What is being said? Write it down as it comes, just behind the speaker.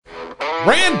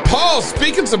Rand Paul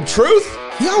speaking some truth?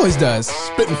 He always does.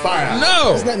 Spitting fire. No.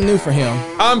 There's nothing new for him.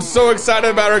 I'm so excited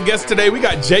about our guest today. We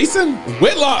got Jason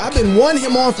Whitlock. I've been wanting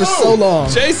him on for so long.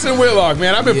 Jason Whitlock,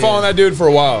 man. I've been following that dude for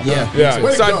a while. Yeah.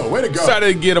 Way to go. Way to go.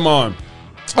 Excited to get him on.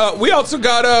 We also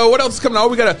got, what else is coming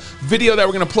on? We got a video that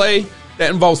we're going to play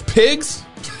that involves pigs.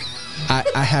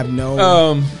 I have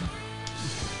no...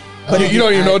 But you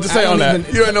don't even know what to say on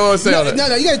that. You don't know what to say on that.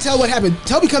 No, you got to tell what happened.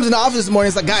 Toby comes in the office this morning.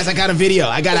 It's like, guys, I got a video.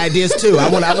 I got ideas too. I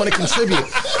want to contribute.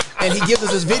 And he gives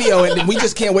us this video, and we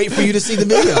just can't wait for you to see the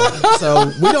video.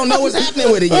 So we don't know what's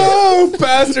happening with it yet. Oh,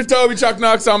 Pastor Toby Chalk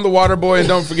Knox. I'm the water boy, and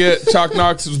don't forget, Chalk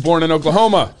Knox was born in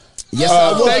Oklahoma. Yes,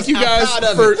 I was. Thank you guys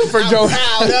for joining.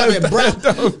 Proud of it, bro.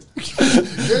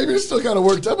 Gabe, you're still kind of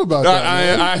worked up about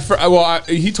that.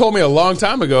 He told me a long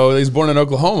time ago that he's born in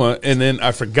Oklahoma, and then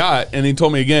I forgot, and he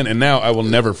told me again, and now I will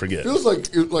never forget. Feels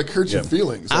like it hurts your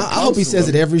feelings. I hope he says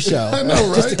it every show. I know,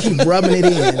 right? Just to keep rubbing it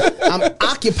in. I'm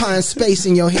occupying space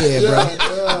in your head, bro.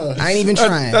 Yeah. I ain't even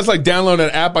trying. That's like downloading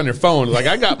an app on your phone. Like,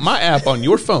 I got my app on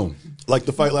your phone. Like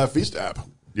the Fight Laugh Feast app.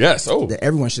 Yes. Oh, that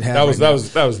everyone should have.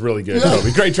 That was really good.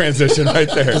 Toby. Great transition right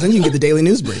there. Because then you can get the daily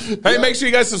news brief. Hey, make sure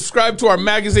you guys subscribe to our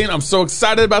magazine. I'm so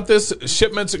excited about this.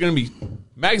 Magazines are going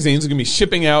to be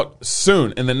shipping out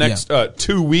soon in the next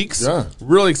 2 weeks. Yeah.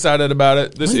 Really excited about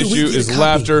it. This issue is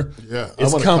laughter. Yeah,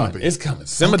 it's coming. It's coming.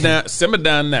 Simmer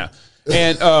down now.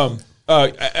 And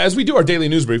as we do our daily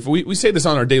news brief, we say this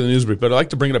on our daily news brief, but I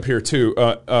like to bring it up here too.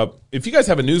 If you guys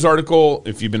have a news article,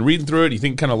 if you've been reading through it, you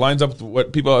think it kind of lines up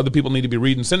with what other people need to be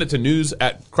reading, send it to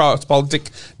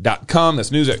news@crosspolitic.com. That's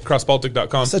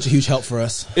news@crosspolitic.com. Such a huge help for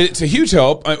us. It's a huge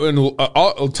help.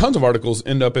 Tons of articles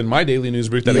end up in my daily news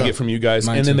brief that I get from you guys.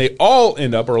 Mine and then too. they all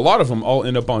end up, or a lot of them all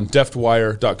end up on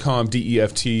deftwire.com,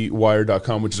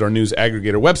 DEFTwire.com, which is our news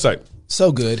aggregator website.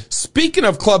 So good. Speaking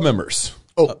of club members...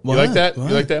 Oh, you like that? What?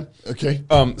 You like that? Okay.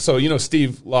 So,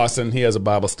 Steve Lawson, he has a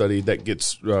Bible study that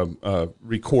gets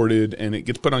recorded and it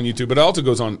gets put on YouTube, but it also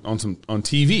goes on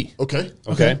TV. Okay.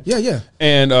 Yeah.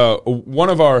 And one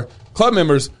of our club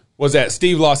members was at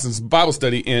Steve Lawson's Bible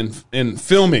study in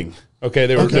filming. Okay,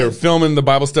 they were filming the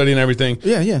Bible study and everything.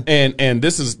 Yeah. And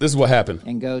this is what happened.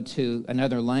 And go to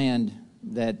another land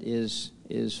that is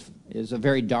a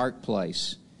very dark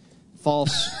place,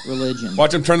 false religion.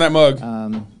 Watch him turn that mug.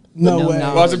 No way.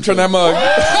 Watch him turn that mug.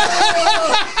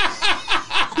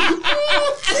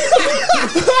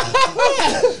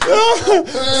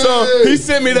 So he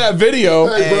sent me that video.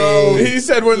 Hey, bro. He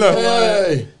said when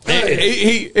the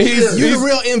he's You're the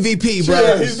real MVP, bro.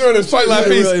 Yeah, he's doing his Fight Laugh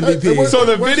Feast. So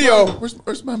the video,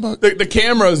 where's my mug? the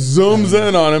camera zooms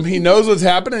in on him. He knows what's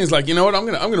happening. He's like, you know what? I'm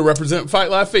gonna represent Fight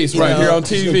Laugh Feast right here on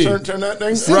TV. Turn that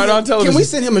thing. Right on television. Can we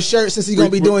send him a shirt since he's going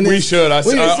to be doing this? We should.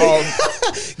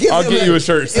 I'll get you a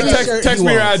shirt. Text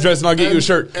me your address and I'll get you a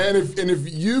shirt. And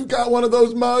if you've got one of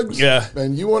those mugs,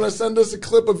 and you want to send us a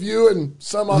clip of you in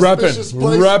some auspicious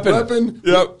place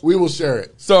repping, we will share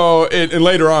it. So and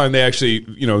later on, they actually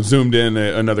zoomed in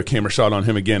another camera shot on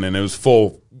him again, and it was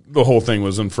full. The whole thing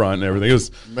was in front and everything. It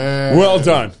was well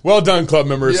done, club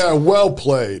members. Yeah, well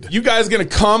played. You guys going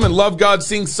to come and love God,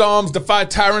 sing psalms, defy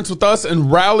tyrants with us, and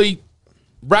rally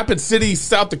Rapid City,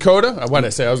 South Dakota. What did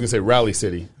I say? I was going to say Rally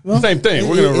City. Same thing.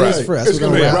 We're going to rally. It's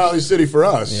going to be Rally City for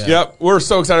us. Yeah. Yep. We're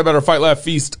so excited about our Fight Laugh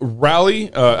Feast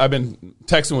rally. I've been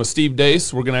texting with Steve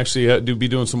Dace. We're going to actually be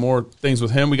doing some more things with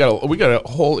him. We got a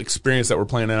whole experience that we're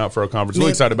planning out for our conference.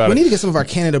 Really excited about it. We need to get some of our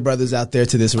Canada brothers out there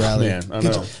to this rally. Man, I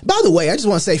know. By the way, I just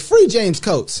want to say, free James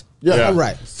Coates. Yeah. All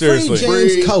right. Seriously.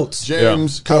 Free Coates.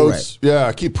 James Coates. Right.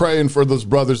 Yeah, keep praying for those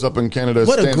brothers up in Canada.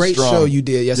 What a great show you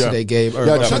did yesterday, Gabe. Or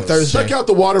on Thursday. Check out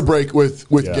the water break with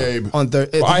Gabe. On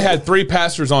Thursday. I had 3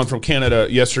 pastors on from Canada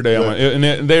yesterday,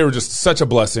 and they were just such a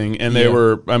blessing, and they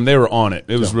were on it.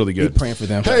 It was really good. We're praying for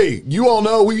them. Hey, you all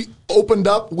know we opened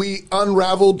up, we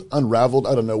unraveled, I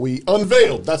don't know, we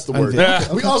unveiled, that's the word.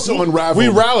 Yeah. We also unraveled. We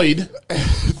rallied.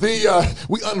 We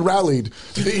unrallied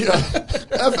the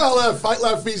FLF Fight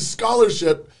Laugh Feast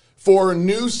scholarship for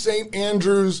new St.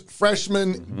 Andrews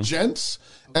freshman gents.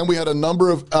 And we had a number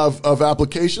of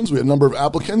applications. We had a number of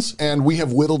applicants, and we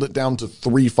have whittled it down to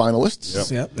 3 finalists.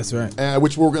 Yep, that's right.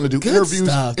 Which we're going to do interviews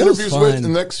with in the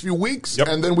next few weeks. Yep.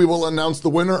 And then we will announce the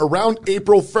winner around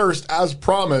April 1st, as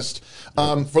promised,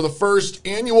 for the first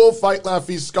annual Fight Laugh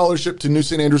Feast scholarship to New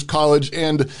St. Andrews College.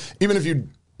 And even if you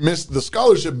missed the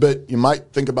scholarship bit, you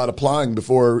might think about applying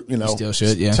before, still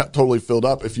should, totally filled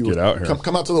up. If you get out here.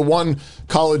 Come out to the one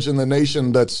college in the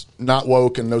nation that's not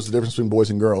woke and knows the difference between boys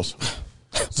and girls.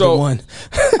 So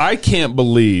I can't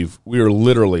believe we are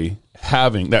literally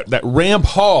having that Rand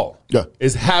Paul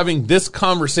is having this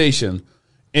conversation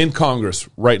in Congress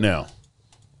right now.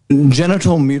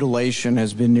 Genital mutilation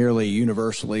has been nearly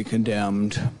universally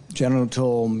condemned.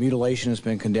 Genital mutilation has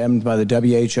been condemned by the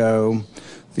WHO,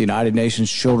 the United Nations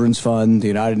Children's Fund, the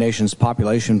United Nations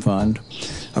Population Fund.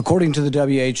 According to the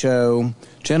WHO,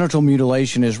 genital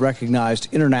mutilation is recognized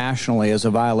internationally as a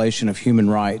violation of human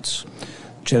rights.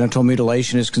 Genital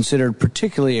mutilation is considered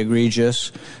particularly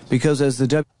egregious because as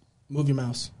the Move your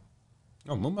mouse.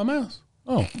 Oh, move my mouse.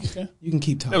 Oh, okay. You can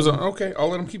keep talking. Okay, I'll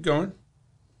let him keep going.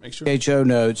 Make sure. WHO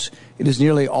notes it is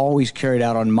nearly always carried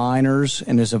out on minors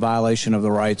and is a violation of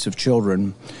the rights of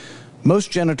children.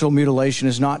 Most genital mutilation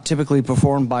is not typically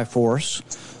performed by force,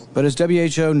 but as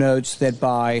WHO notes that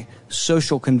by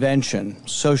social convention,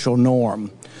 social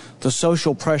norm, the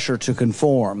social pressure to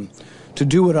conform, to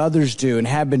do what others do and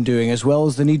have been doing, as well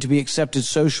as the need to be accepted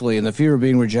socially and the fear of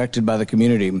being rejected by the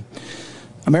community.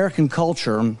 American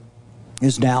culture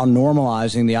is now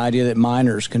normalizing the idea that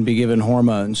minors can be given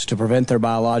hormones to prevent their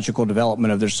biological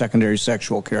development of their secondary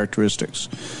sexual characteristics.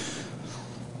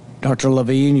 Dr.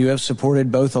 Levine, you have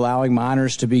supported both allowing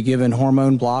minors to be given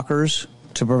hormone blockers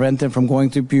to prevent them from going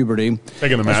through puberty,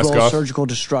 taking the mask as well off, as surgical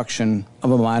destruction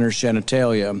of a minor's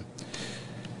genitalia.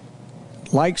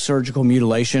 Like surgical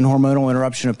mutilation, hormonal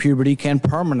interruption of puberty can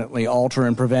permanently alter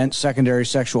and prevent secondary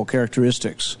sexual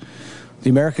characteristics. The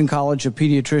American College of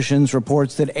Pediatricians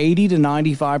reports that 80 to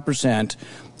 95%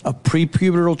 of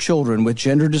prepubertal children with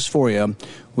gender dysphoria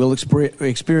will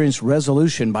experience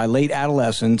resolution by late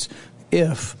adolescence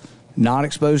if not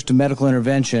exposed to medical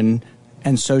intervention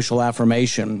and social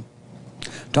affirmation.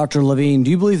 Dr. Levine,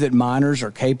 do you believe that minors are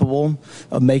capable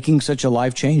of making such a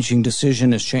life-changing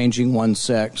decision as changing one's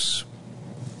sex?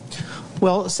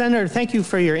 Well, Senator, thank you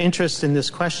for your interest in this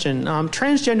question.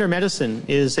 Transgender medicine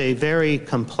is a very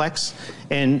complex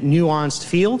and nuanced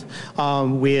field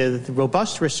with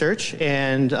robust research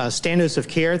and standards of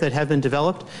care that have been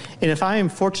developed. And if I am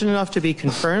fortunate enough to be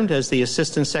confirmed as the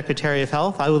Assistant Secretary of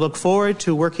Health, I would look forward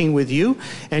to working with you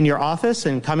and your office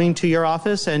and coming to your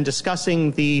office and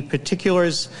discussing the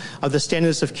particulars of the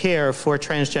standards of care for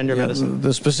transgender medicine.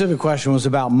 The specific question was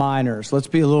about minors. Let's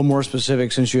be a little more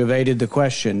specific since you evaded the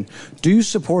question. Do you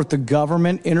support the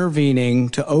government intervening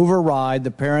to override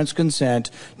the parent's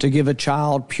consent to give a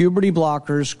child puberty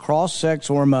blockers, cross-sex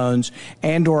hormones,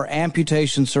 and or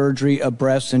amputation surgery of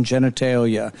breasts and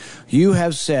genitalia? You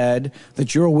have said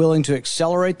that you're willing to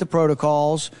accelerate the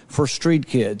protocols for street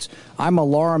kids. I'm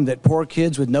alarmed that poor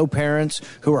kids with no parents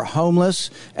who are homeless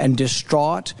and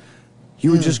distraught,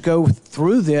 you would just go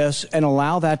through this and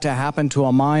allow that to happen to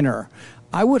a minor.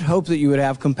 I would hope that you would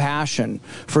have compassion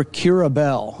for Kira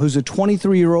Bell, who's a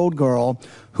 23-year-old girl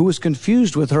who was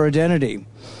confused with her identity.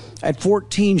 At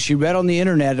 14, she read on the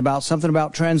internet about something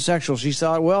about transsexual. She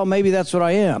thought, well, maybe that's what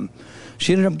I am.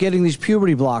 She ended up getting these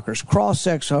puberty blockers,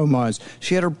 cross-sex hormones.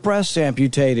 She had her breasts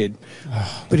amputated.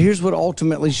 But here's what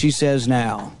ultimately she says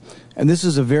now. And this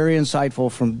is a very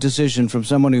insightful decision from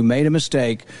someone who made a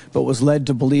mistake but was led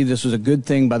to believe this was a good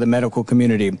thing by the medical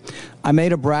community. I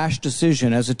made a brash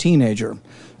decision as a teenager,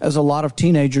 as a lot of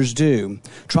teenagers do,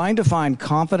 trying to find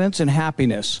confidence and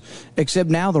happiness, except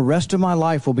now the rest of my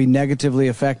life will be negatively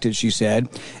affected, she said,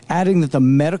 adding that the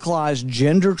medicalized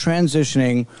gender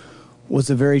transitioning was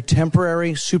a very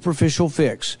temporary, superficial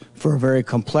fix for a very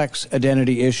complex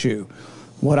identity issue.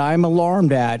 What I'm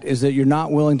alarmed at is that you're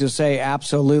not willing to say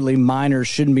absolutely minors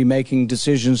shouldn't be making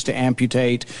decisions to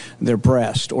amputate their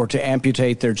breast or to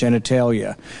amputate their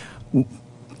genitalia.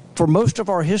 For most of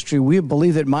our history, we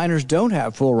believe that minors don't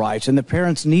have full rights and that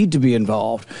parents need to be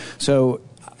involved. So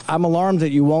I'm alarmed that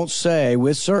you won't say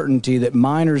with certainty that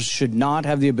minors should not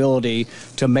have the ability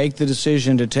to make the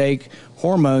decision to take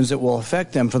hormones that will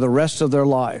affect them for the rest of their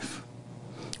life.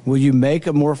 Will you make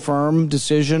a more firm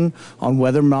decision on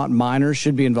whether or not minors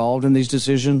should be involved in these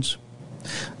decisions?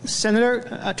 Senator,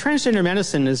 transgender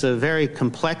medicine is a very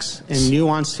complex and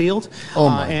nuanced field.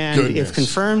 And goodness. if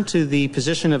confirmed to the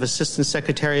position of Assistant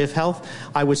Secretary of Health,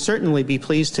 I would certainly be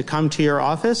pleased to come to your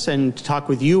office and talk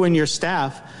with you and your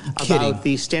staff about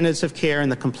the standards of care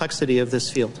and the complexity of this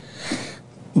field.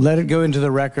 Let it go into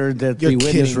the record that the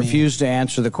witness refused to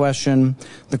answer the question.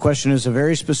 The question is a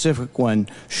very specific one.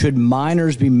 Should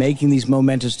minors be making these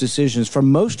momentous decisions? For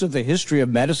most of the history of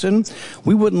medicine,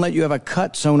 we wouldn't let you have a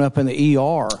cut sewn up in the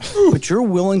ER. But you're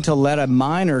willing to let a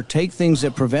minor take things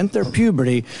that prevent their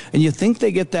puberty, and you think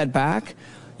they get that back?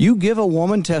 You give a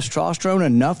woman testosterone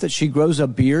enough that she grows a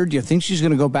beard, you think she's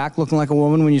going to go back looking like a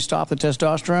woman when you stop the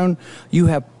testosterone? You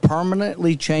have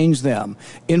permanently changed them.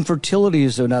 Infertility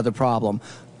is another problem.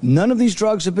 None of these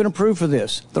drugs have been approved for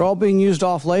this. They're all being used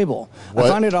off-label. I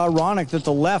find it ironic that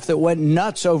the left that went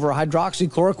nuts over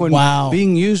hydroxychloroquine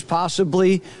being used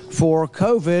possibly for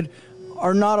COVID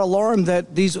are not alarmed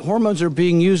that these hormones are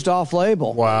being used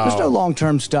off-label. Wow. There's no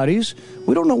long-term studies.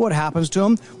 We don't know what happens to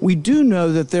them. We do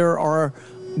know that there are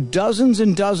dozens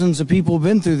and dozens of people who've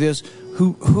been through this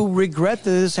who regret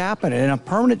that this happened and a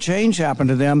permanent change happened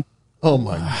to them. Oh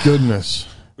my goodness.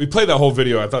 We played that whole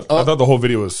video. I thought the whole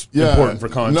video was important for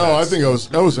context. No, I think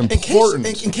that was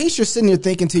important. In case you're sitting here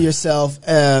thinking to yourself,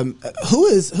 who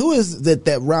is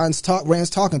that Rand's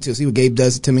talking to? See what Gabe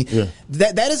does it to me. Yeah.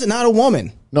 That is not a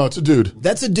woman. No, it's a dude.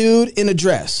 That's a dude in a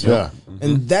dress. Yeah.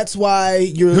 And that's why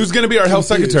you're Who's going to be our health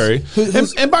secretary?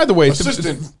 And by the way,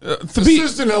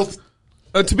 Assistant health.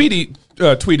 Tabiti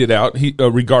tweeted out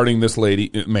regarding this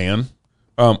man.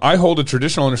 I hold a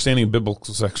traditional understanding of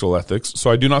biblical sexual ethics, so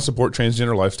I do not support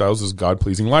transgender lifestyles as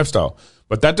God-pleasing lifestyle.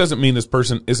 But that doesn't mean this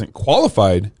person isn't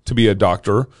qualified to be a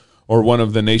doctor or one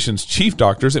of the nation's chief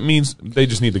doctors. It means they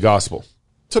just need the gospel.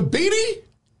 Tabiti?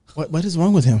 What is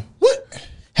wrong with him? What?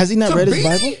 Has he not read his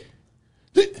Bible?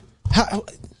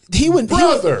 He would,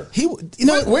 brother. He would, you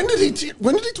know. When did he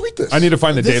tweet this? I need to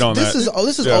find the date on that.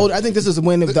 This is old. I think this is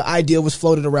when the idea was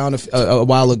floated around a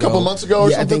while ago. A couple months ago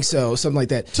or something? I think so. Something like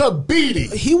that.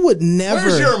 Tabiti. He would never.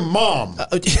 Where's your mom? Brother.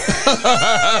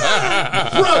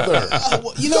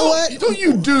 You know what? Don't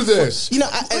you do this. You know,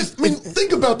 I mean,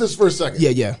 think about this for a second.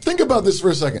 Yeah. Think about this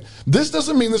for a second. This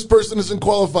doesn't mean this person isn't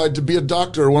qualified to be a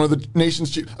doctor or one of the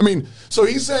nation's chief. I mean, so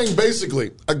he's saying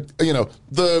basically,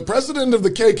 the president of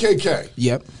the KKK.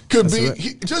 Yep. Could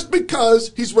be just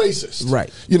because he's racist. Right.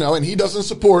 And he doesn't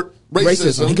support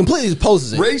racism. He completely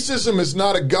opposes it. Racism is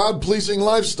not a God-pleasing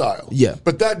lifestyle. Yeah.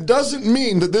 But that doesn't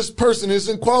mean that this person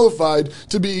isn't qualified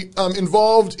to be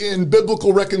involved in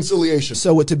biblical reconciliation.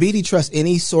 So would Tabiti trust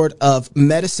any sort of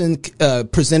medicine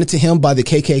presented to him by the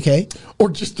KKK? Or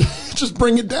just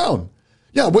bring it down.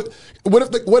 Yeah, what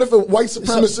if a white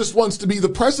supremacist wants to be the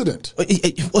president?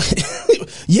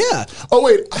 Yeah. Oh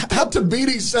wait, how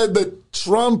Tabiti said that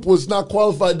Trump was not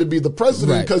qualified to be the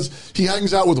president because he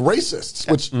hangs out with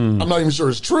racists, which I'm not even sure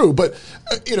is true. But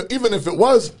even if it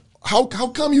was, how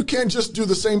come you can't just do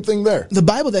the same thing there? The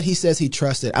Bible that he says he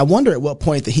trusted, I wonder at what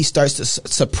point that he starts to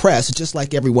suppress, just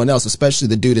like everyone else, especially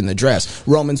the dude in the dress,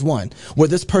 Romans 1, where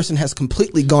this person has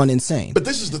completely gone insane. But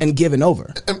this is and given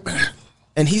over.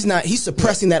 And he's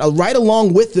suppressing that right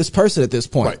along with this person at this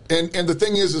point. Right. And the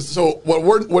thing is so what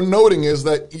we're noting is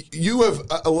that you have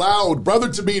allowed, Brother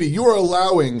Tabiti, you are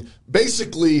allowing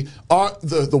basically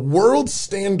the world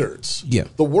standards. Yeah.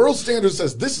 The world standard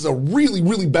says this is a really,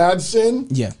 really bad sin.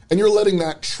 Yeah. And you're letting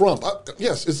that trump.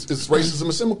 Yes, is racism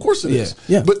a sin? Of course it is.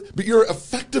 Yeah. But you're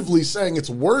effectively saying it's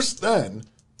worse than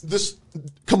this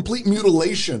complete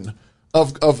mutilation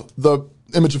of the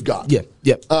image of God. Yeah.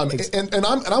 And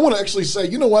I want to actually say,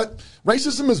 you know what?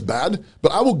 Racism is bad,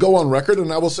 but I will go on record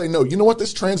and I will say, no, you know what?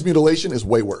 This transmutilation is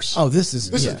way worse. Oh, this is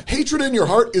hatred in your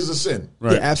heart is a sin.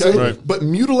 Right. Yeah, absolutely. Okay? Right. But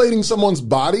mutilating someone's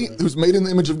body who's made in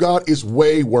the image of God is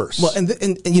way worse. Well, and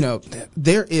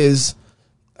there is,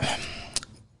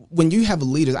 when you have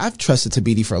leaders, I've trusted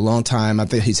Tabiti for a long time. I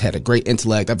think he's had a great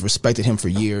intellect. I've respected him for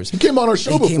years. He came on our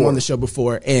show before. He came on the show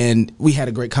before, and we had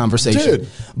a great conversation. Did.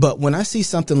 But when I see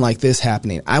something like this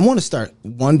happening, I want to start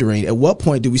wondering, at what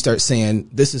point do we start saying,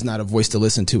 this is not a voice to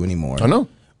listen to anymore? I know.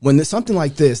 When there's something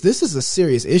like this is a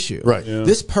serious issue. Right. Yeah.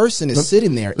 This person is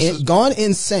sitting there and gone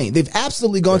insane. They've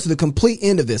absolutely gone to the complete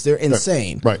end of this. They're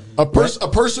insane. Right. A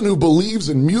person who believes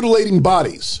in mutilating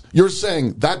bodies, you're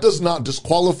saying that does not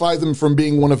disqualify them from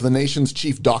being one of the nation's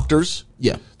chief doctors?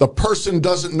 Yeah. The person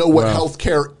doesn't know what health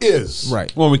care is.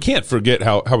 Right. Well, we can't forget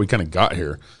how we kind of got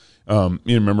here. You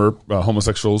remember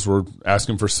homosexuals were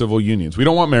asking for civil unions. We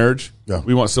don't want marriage. Yeah.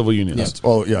 We want civil unions. Yeah.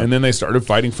 Oh, yeah. And then they started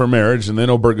fighting for marriage, and then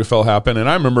Obergefell happened. And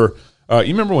I remember, you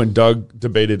remember when Doug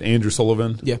debated Andrew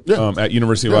Sullivan at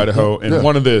University of Idaho? And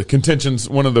one of the contentions,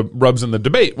 one of the rubs in the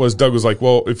debate was Doug was like,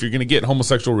 well, if you're going to get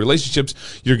homosexual relationships,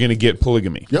 you're going to get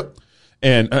polygamy. Yep.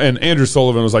 And Andrew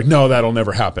Sullivan was like, no, that'll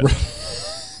never happen.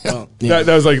 Well, that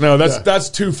was like, no, that's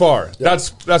too far. Yeah.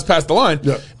 That's past the line.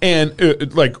 Yeah.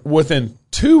 And like within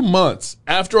 2 months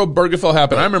after Obergefell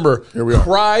happened, I remember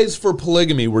cries for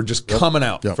polygamy were just coming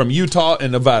out from Utah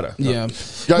and Nevada. Yeah.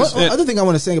 Other thing I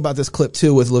want to say about this clip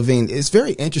too with Levine, it's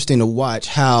very interesting to watch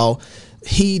how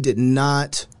he did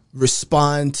not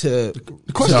respond to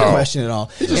the question at all.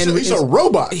 He's a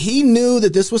robot. He knew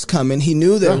that this was coming. He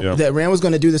knew that Rand was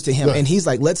going to do this to him, and he's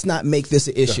like, "Let's not make this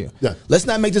an issue. Let's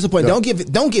not make this a point. Don't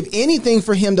give anything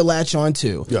for him to latch on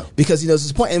to, because he knows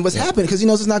his point. And what's happened because he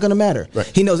knows it's not going to matter. Right.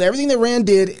 He knows everything that Rand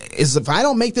did is if I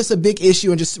don't make this a big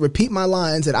issue and just repeat my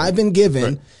lines that I've been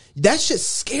given, that should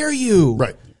scare you.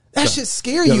 Right. That should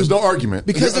scare Yeah, you. there's no argument.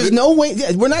 Because there's no way.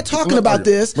 We're not talking about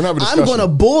this. We're not having a I'm discussion. going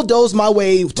to bulldoze my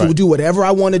way to do whatever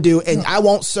I want to do, and I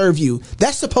won't serve you.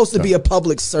 That's supposed to be a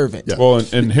public servant. Yeah. Well,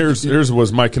 and here's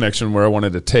was my connection where I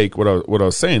wanted to take what I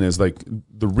was saying is like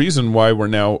the reason why we're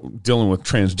now dealing with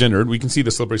transgendered. We can see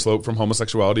the slippery slope from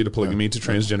homosexuality to polygamy to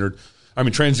transgendered. I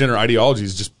mean, transgender ideology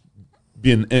is just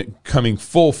coming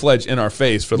full-fledged in our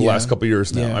face for the last couple of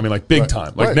years now. I mean, like big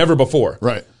time, like never before.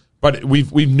 Right. But we've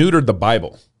neutered the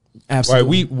Bible.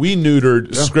 Absolutely. Right? We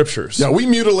neutered scriptures. Yeah, we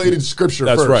mutilated Scripture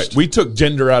That's first. right. We took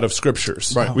gender out of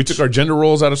scriptures. Right. We took our gender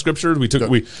roles out of scriptures. We took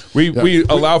we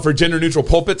allow for gender neutral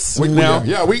pulpits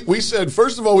now. We said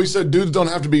first of all we said dudes don't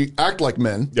have to act like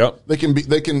men. Yep. They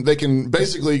can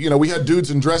basically, we had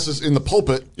dudes in dresses in the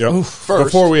pulpit. Yep. First.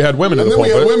 Before we had women in the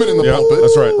pulpit. And then we had women in the pulpit.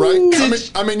 That's right.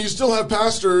 Right? I mean you still have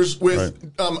pastors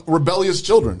with rebellious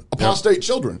children, apostate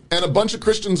children, and a bunch of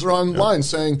Christians are online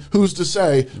saying who's to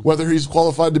say whether he's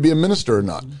qualified to be a minister or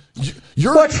not.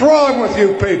 What's wrong with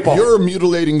you people? You're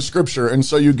mutilating Scripture, and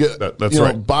so you get that's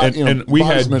right. And we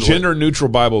had gender neutral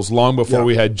Bibles long before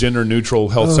we had gender neutral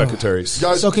health secretaries.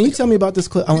 Guys, So can you tell me about this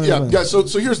clip? guys. So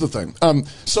here's the thing.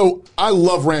 So I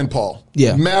love Rand Paul.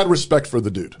 Yeah. Mad respect for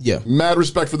the dude. Yeah. Mad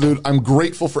respect for the dude. I'm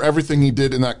grateful for everything he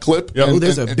did in that clip. Yeah.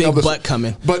 There's a big butt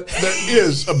coming. But there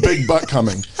is a big butt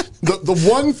coming. The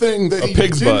one thing that he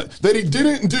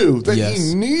didn't do that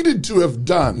he needed to have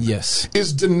done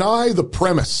is deny the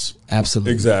premise.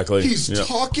 Absolutely. Exactly. He's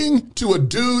talking to a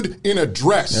dude in a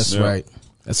dress. That's right.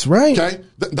 That's right. Okay,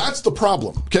 that's the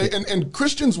problem. Okay, and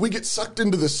Christians, we get sucked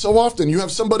into this so often. You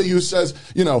have somebody who says,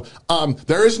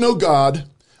 there is no God.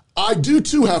 I do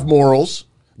too have morals.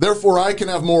 Therefore, I can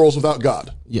have morals without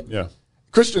God. Yeah.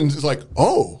 Christians is like,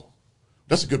 oh,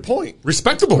 that's a good point.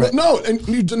 Respectable. But no, and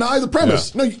you deny the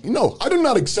premise. Yeah. No, I do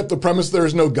not accept the premise there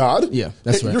is no God. Yeah,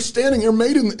 that's right. You're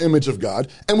made in the image of God.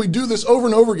 And we do this over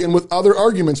and over again with other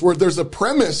arguments where there's a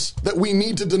premise that we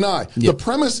need to deny. Yeah. The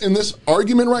premise in this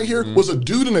argument right here was a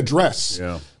dude in a dress.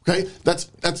 Yeah. Okay?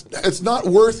 It's not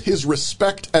worth his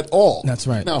respect at all. That's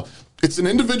right. Now, it's an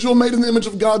individual made in the image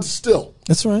of God still.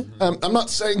 That's right. I'm not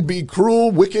saying be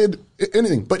cruel, wicked,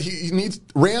 anything, but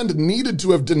Rand needed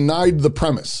to have denied the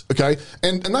premise. Okay,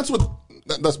 and that's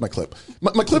my clip.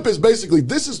 My clip is basically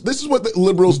this is what the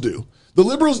liberals do. The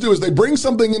liberals do is they bring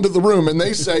something into the room and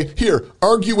they say, "Here,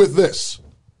 argue with this."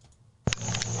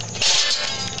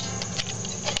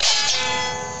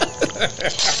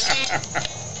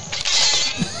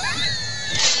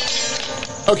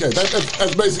 Okay,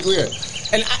 that's basically it.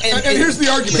 And here's the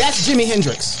argument. That's Jimi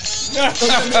Hendrix.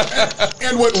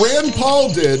 And what Rand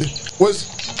Paul did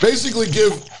was basically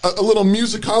give a little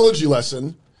musicology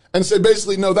lesson and say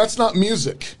basically, no, that's not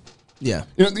music. Yeah.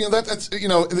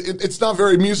 It's not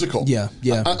very musical. Yeah.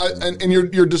 And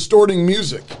you're distorting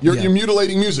music. You're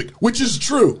mutilating music, which is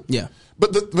true. Yeah.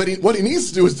 But what he needs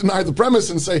to do is deny the premise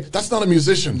and say that's not a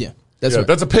musician. Yeah. That's right.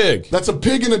 That's a pig. That's a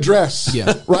pig in a dress.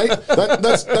 Yeah. Right?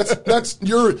 That's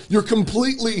you're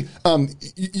completely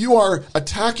you are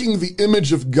attacking the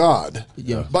image of God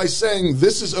by saying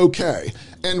this is okay.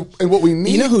 And what we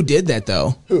need. You know who did that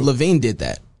though? Who? Levine did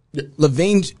that. Yeah.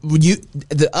 Levine,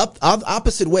 the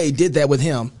opposite way did that with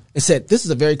him. and said, this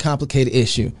is a very complicated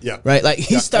issue. Yeah. Right? Like,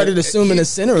 he started assuming the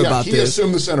center about this. He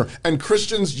assumed the center. And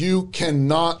Christians, you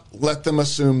cannot let them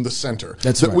assume the center.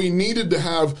 That's right. We needed to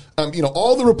have,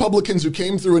 all the Republicans who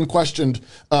came through and questioned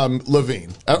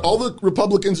Levine, all the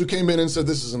Republicans who came in and said,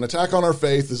 this is an attack on our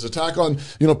faith, this is an attack on,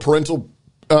 parental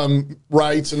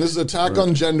rights, and this is an attack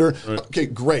on gender. Right. Okay,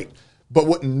 great. But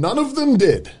what none of them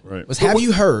did was, have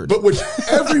you heard? But which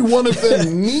every one of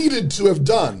them needed to have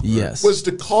done was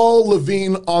to call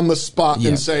Levine on the spot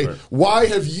and say, why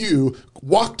have you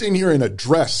walked in here in a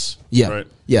dress? Yeah. Right.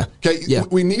 Yeah. Okay. Yeah.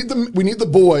 We need the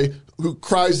boy who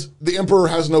cries, the emperor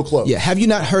has no clothes. Yeah. Have you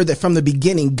not heard that from the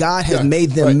beginning, God has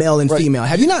made them male and female?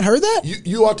 Have you not heard that?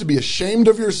 You ought to be ashamed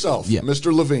of yourself,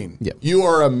 Mr. Levine. Yeah. You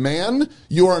are a man.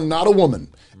 You are not a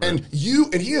woman. Right. And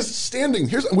he is standing,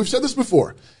 we've said this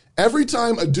before. Every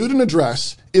time a dude in a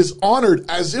dress is honored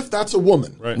as if that's a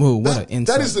woman. Right. Ooh, what an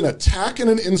insult. That is an attack and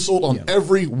an insult on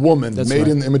every woman made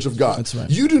in the image of God. That's right.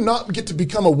 You do not get to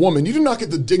become a woman. You do not get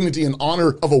the dignity and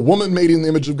honor of a woman made in the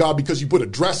image of God because you put a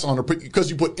dress on or because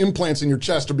you put implants in your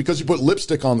chest or because you put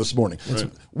lipstick on this morning. Right.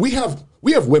 We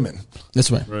have women.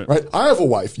 That's right. Right. I have a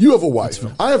wife. You have a wife.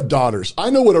 Right. I have daughters. I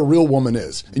know what a real woman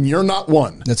is, and you're not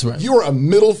one. That's right. You are a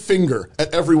middle finger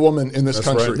at every woman in this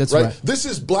country. Right. That's right. This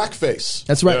is blackface.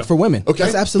 That's right. For women. Okay.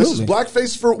 That's absolutely. This is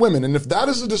blackface for women. And if that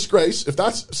is a disgrace, if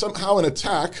that's somehow an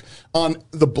attack on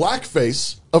the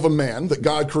blackface of a man that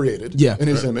God created in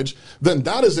his image, then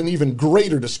that is an even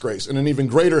greater disgrace and an even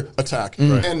greater attack.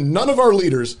 And none of our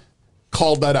leaders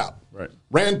called that out. Right.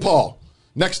 Rand Paul.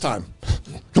 Next time,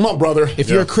 come on, brother. If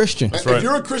you're a Christian, if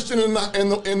you're a Christian in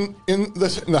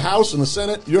the House and the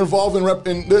Senate, you're involved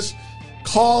in this.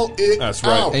 Call it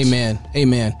out.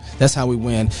 Amen. That's how we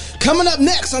win. Coming up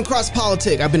next on Cross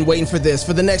Politic, I've been waiting for this.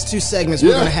 For the next 2 segments,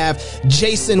 we're going to have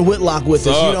Jason Whitlock with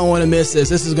us. You don't want to miss this.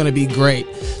 This is going to be great.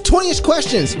 20-ish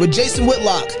questions with Jason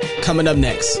Whitlock coming up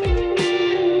next.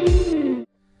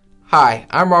 Hi,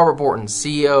 I'm Robert Borton,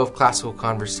 CEO of Classical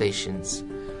Conversations.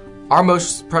 Our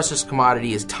most precious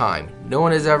commodity is time. No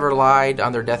one has ever lied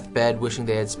on their deathbed wishing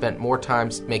they had spent more time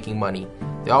making money.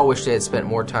 They all wish they had spent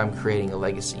more time creating a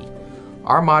legacy.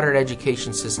 Our modern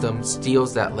education system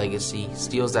steals that legacy,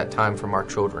 steals that time from our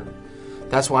children.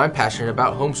 That's why I'm passionate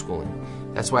about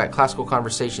homeschooling. That's why at Classical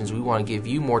Conversations we want to give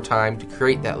you more time to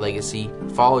create that legacy,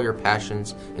 follow your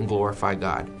passions, and glorify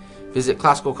God. Visit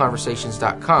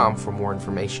classicalconversations.com for more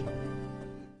information.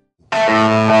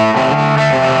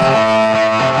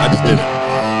 I just did it.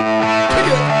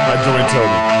 I joined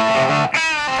Toby.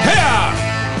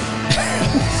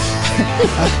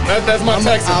 That's my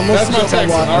Texan. That's my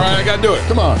Texan. All right, I gotta do it.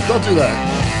 Come on, don't do that.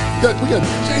 We got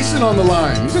Jason on the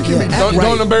line.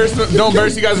 Don't embarrass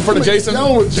you guys in front of Jason.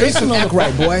 No, Jason act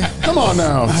right, boy. Come on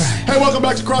now. Right. Hey, welcome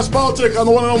back to Cross Politic on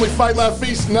the one and only Fight Laugh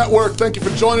Feast Network. Thank you for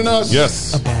joining us.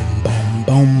 Yes.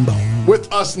 Boom.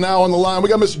 With us now on the line, we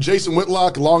got Mr. Jason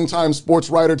Whitlock, longtime sports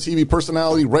writer, TV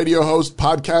personality, radio host,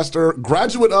 podcaster,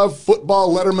 graduate of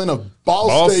football letterman of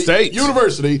Ball State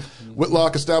University.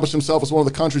 Whitlock established himself as one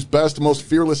of the country's best and most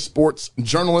fearless sports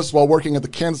journalists while working at the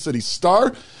Kansas City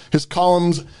Star. His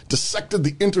columns dissected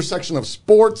the intersection of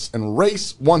sports and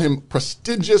race, won him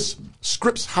prestigious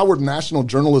Scripps Howard National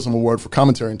Journalism Award for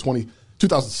commentary in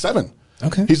 2007.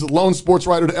 Okay. He's the lone sports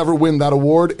writer to ever win that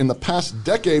award. In the past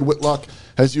decade, Whitlock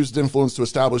has used influence to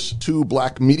establish 2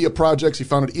 black media projects. He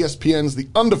founded ESPN's The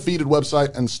Undefeated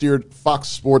website and steered Fox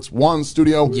Sports 1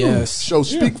 studio. Yes. Show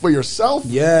Speak for Yourself.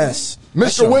 Yes.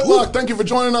 Mr. Whitlock, thank you for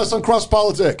joining us on Cross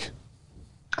Politic.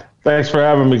 Thanks for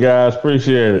having me, guys.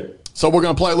 Appreciate it. So we're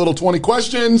going to play a little 20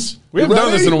 questions. We haven't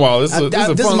done this in a while. This is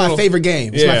my favorite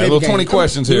game. It's my favorite little 20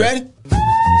 questions here. You ready?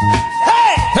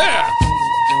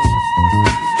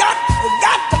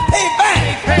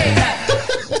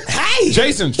 Hey!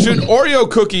 Jason, should Oreo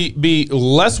cookie be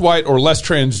less white or less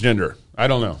transgender? I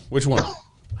don't know. Which one?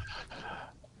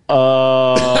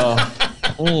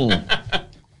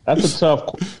 That's a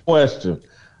tough question.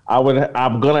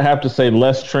 I'm gonna have to say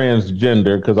less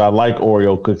transgender because I like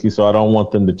Oreo cookies, so I don't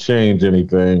want them to change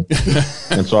anything,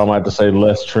 and so I might have to say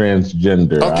less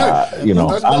transgender. Okay.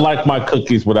 I like my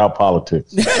cookies without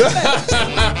politics. So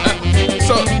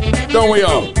don't we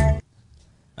all?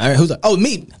 All right, who's up? Oh,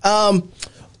 me.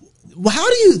 How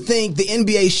do you think the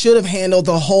NBA should have handled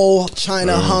the whole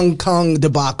China-Hong Kong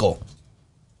debacle?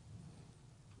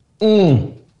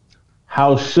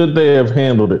 How should they have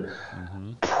handled it?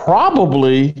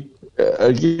 Probably,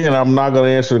 again, I'm not going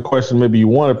to answer the question maybe you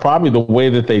wanted, probably the way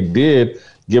that they did,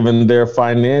 given their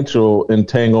financial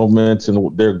entanglements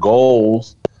and their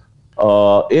goals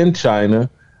in China.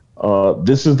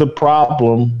 This is the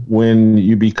problem when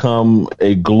you become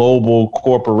a global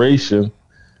corporation.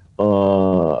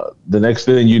 The next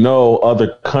thing you know,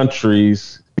 other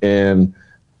countries and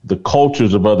the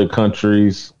cultures of other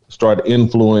countries start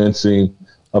influencing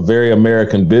a very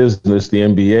American business, the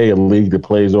NBA, a league that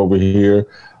plays over here.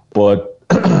 But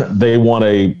they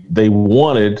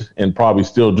wanted, and probably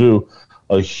still do,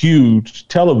 a huge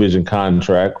television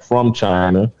contract from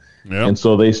China. Yep. And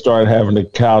so they started having to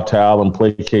kowtow and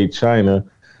placate China.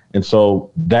 And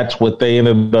so that's what they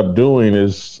ended up doing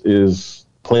is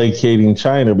placating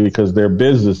China because their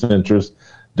business interests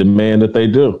demand that they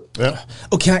do. Yeah.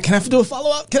 Oh, can I do a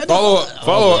follow-up? Follow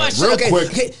up real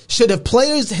quick. Okay. Should the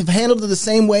players have handled it the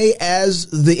same way as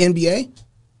the NBA?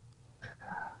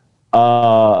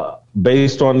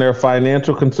 Based on their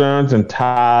financial concerns and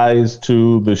ties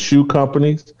to the shoe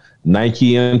companies,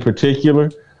 Nike in particular,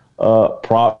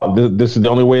 this is the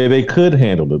only way they could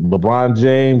handle it. LeBron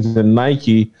James and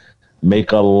Nike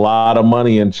make a lot of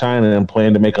money in China and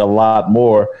plan to make a lot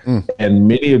more. And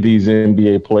many of these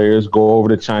NBA players go over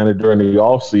to China during the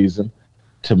off season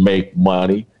to make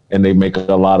money, and they make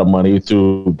a lot of money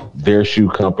through their shoe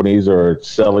companies or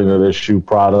selling of their shoe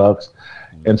products.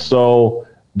 And so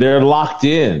they're locked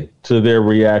in to their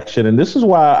reaction. And this is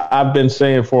why I've been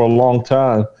saying for a long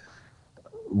time,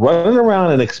 running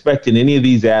around and expecting any of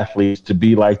these athletes to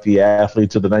be like the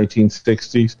athletes of the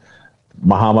 1960s,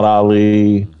 Muhammad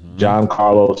Ali, John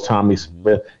Carlos, Tommy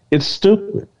Smith, it's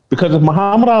stupid. Because if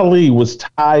Muhammad Ali was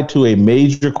tied to a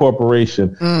major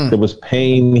corporation that was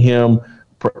paying him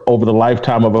over the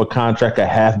lifetime of a contract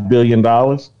 $500 million,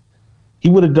 he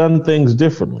would have done things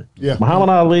differently. Yeah. Muhammad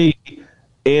Ali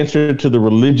answered to the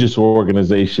religious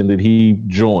organization that he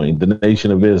joined, the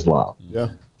Nation of Islam. Yeah.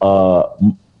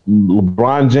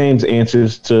 LeBron James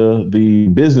answers to the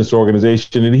business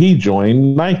organization that he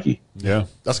joined, Nike. Yeah.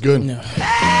 That's good. Yeah.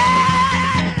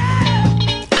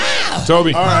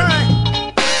 Toby. All right.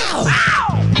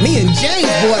 Me and James,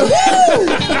 boy. Woo!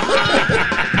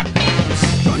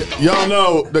 Y'all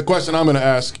know the question I'm going to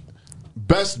ask.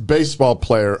 Best baseball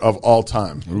player of all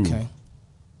time. Okay.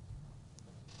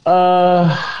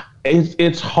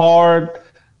 It's hard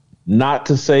not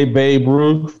to say Babe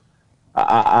Ruth.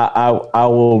 I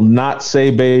will not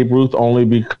say Babe Ruth only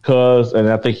because, and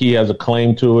I think he has a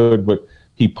claim to it, but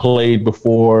he played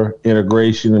before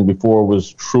integration and before it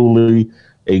was truly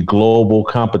a global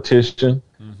competition.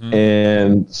 Mm-hmm.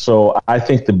 And so I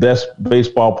think the best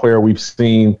baseball player we've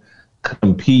seen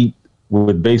compete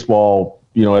with baseball,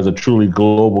 as a truly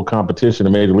global competition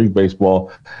in Major League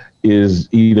Baseball is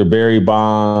either Barry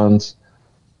Bonds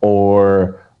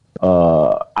or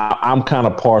I'm kind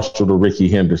of partial to Ricky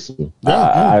Henderson.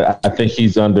 I think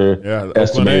he's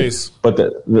underestimated. But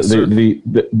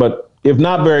but if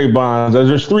not Barry Bonds,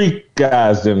 there's three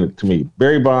guys in it to me: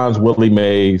 Barry Bonds, Willie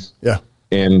Mays,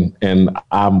 and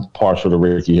I'm partial to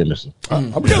Ricky Henderson. I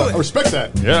respect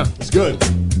that. Yeah, it's good.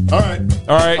 All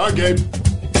right, Gabe.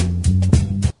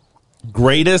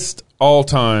 Greatest all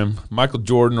time: Michael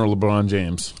Jordan or LeBron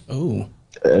James? Oh.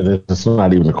 It's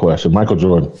not even a question. Michael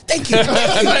Jordan. Thank you.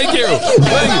 Thank you.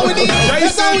 That's all we need.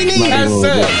 That's all we need. Has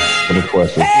said. The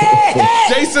question.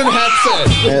 Jason has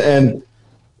said.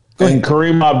 And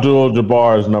Kareem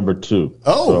Abdul-Jabbar is number 2.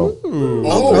 Oh. So,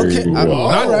 okay.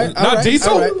 All right. Not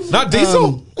Diesel? All right. Not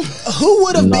Diesel? Who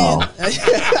would have No. been?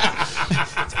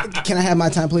 Can I have my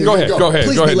time, please? Go ahead. Please Go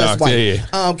be ahead, less Knox. white.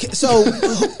 Yeah. So,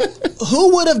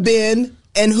 who would have been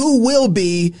and who will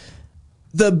be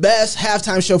the best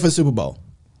halftime show for the Super Bowl?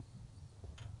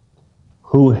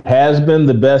 Who has been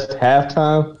the best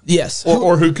halftime? Yes.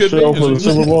 Or who could show be? for the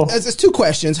Super Bowl? It's 2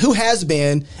 questions. Who has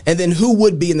been, and then who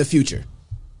would be in the future?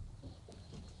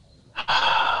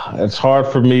 It's hard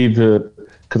for me to,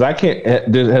 because I can't.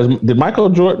 Did Michael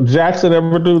Jackson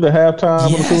ever do the halftime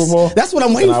of the Super Bowl? That's what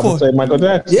I'm waiting I for. would say Michael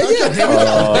Jackson. Yeah. There we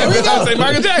go. There we go. I'd say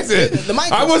Michael Jackson.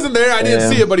 Michael. I wasn't there. I didn't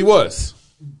see it, but he was.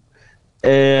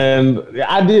 And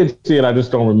I did see it. I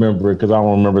just don't remember it because I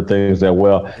don't remember things that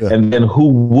well. Yeah. And then who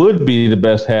would be the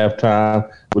best halftime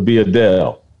would be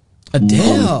Adele.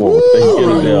 Adele.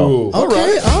 Adele. All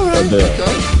right.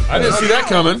 Adele. I didn't see that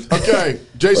coming. Okay,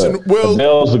 Jason.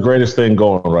 Adele's the greatest thing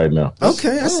going right now.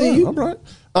 Okay, I see you. All right.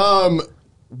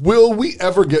 Will we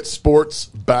ever get sports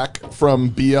back from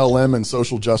BLM and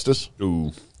social justice?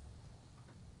 Ooh.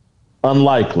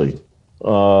 Unlikely,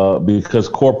 because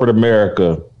corporate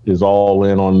America is all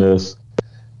in on this,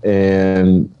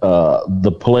 and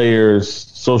the players,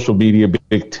 social media,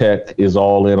 big tech is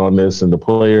all in on this, and the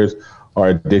players are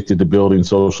addicted to building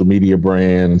social media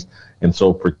brands, and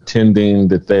so pretending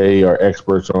that they are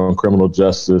experts on criminal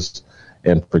justice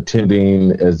and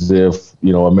pretending as if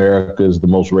America is the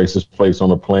most racist place on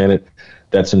the planet,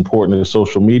 that's important to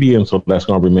social media, and so that's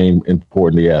going to remain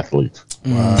important to athletes.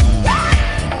 Wow.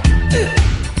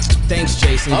 Thanks,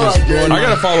 Jason. All right, I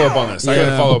got to follow up on this. Are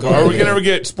we going to ever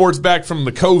get sports back from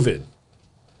the COVID?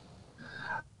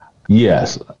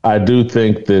 Yes, I do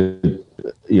think that,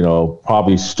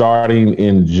 probably starting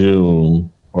in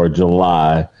June or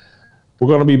July, we're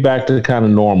going to be back to kind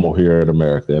of normal here in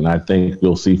America. And I think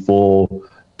you'll see full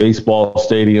baseball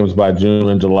stadiums by June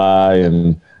and July,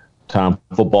 and time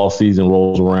football season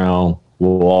rolls around,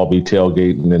 we'll all be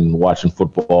tailgating and watching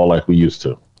football like we used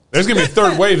to. There's going to be a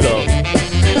third wave, though.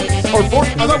 Or fourth?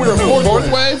 I thought we were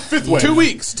fourth wave? Fifth wave. 2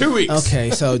 weeks.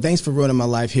 Okay, so thanks for ruining my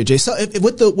life here, Jay. So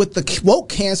with the woke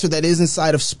cancer that is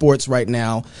inside of sports right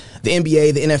now, the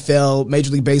NBA, the NFL,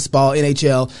 Major League Baseball,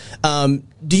 NHL,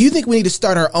 do you think we need to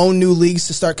start our own new leagues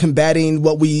to start combating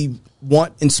what we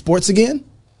want in sports again?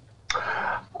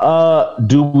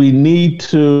 Do we need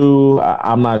to?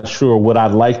 I'm not sure. Would I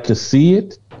like to see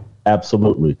it?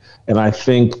 Absolutely. And I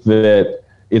think that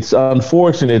it's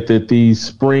unfortunate that these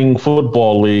spring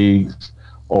football leagues,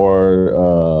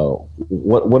 or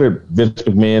what did Vince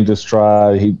McMahon just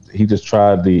try? He just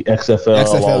tried the XFL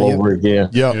all over again.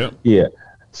 Yeah.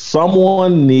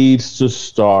 Someone needs to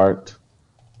start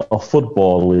a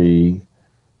football league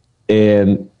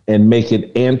and make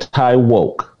it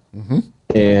anti-woke. Mm-hmm.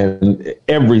 And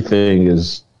everything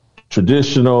is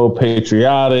traditional,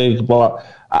 patriotic. Blah.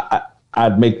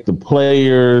 I'd make the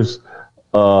players,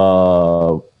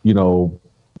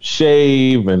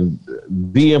 shave and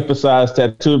de-emphasize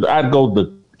tattoos. I'd go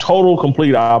the total,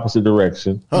 complete opposite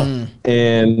direction.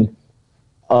 And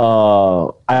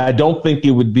I don't think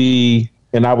it would be,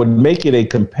 and I would make it a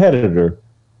competitor,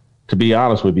 to be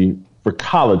honest with you, for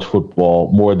college football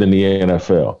more than the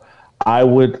NFL. I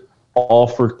would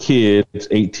offer kids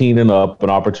 18 and up an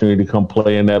opportunity to come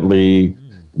play in that league,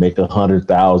 make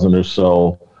 $100,000 or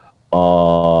so,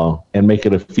 and make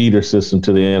it a feeder system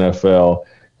to the NFL.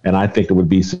 And I think it would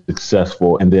be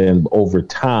successful. And then over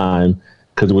time,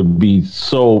 because it would be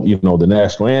so, the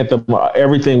national anthem,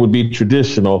 everything would be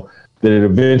traditional, that it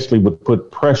eventually would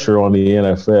put pressure on the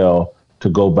NFL to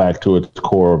go back to its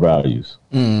core values.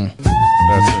 That's interesting.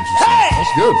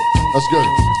 That's good. That's good.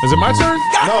 Is it my turn?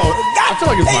 No, I feel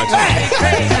like it's my turn.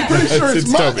 I'm pretty sure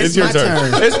it's my It's your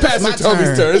turn. It's Pastor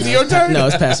Toby's turn. Is it your turn? No,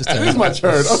 it's Pastor's turn. It is my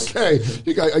turn. Okay.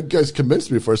 You guys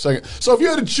convinced me for a second. So if you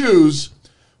had to choose,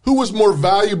 who was more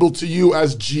valuable to you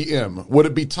as GM? Would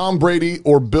it be Tom Brady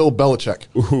or Bill Belichick?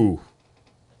 Ooh.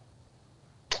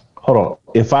 Hold on.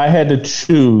 If I had to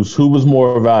choose who was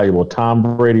more valuable,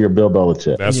 Tom Brady or Bill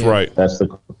Belichick? That's right. That's the.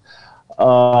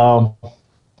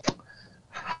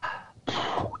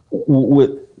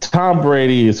 With Tom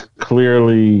Brady is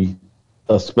clearly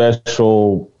a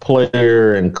special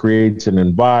player and creates an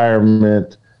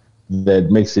environment that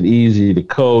makes it easy to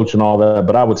coach and all that,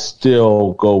 but I would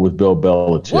still go with Bill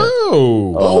Belichick.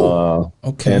 Whoa.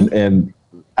 Okay. And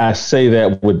I say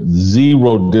that with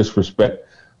zero disrespect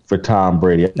for Tom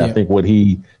Brady. I think what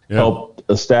he helped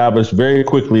establish very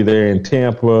quickly there in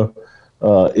Tampa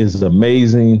is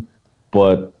amazing,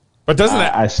 but doesn't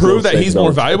that prove that he's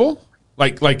more valuable?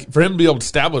 Like for him to be able to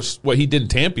establish what he did in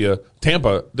Tampa,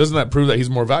 doesn't that prove that he's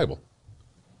more valuable?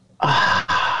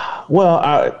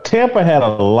 Well, Tampa had a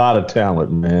lot of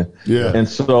talent, man. Yeah. And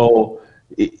so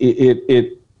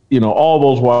it all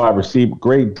those wide receivers,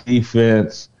 great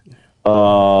defense,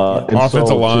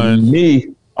 offensive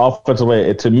line. Offensive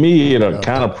line. To me, it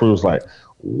kind of proves like,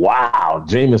 wow,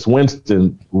 Jameis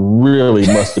Winston really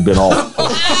must have been awful.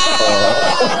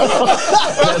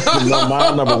 That's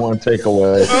my number one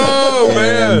takeaway. Oh,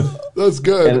 man. That's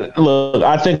good. And look,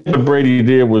 I think what Brady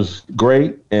did was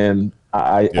great, and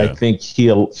I think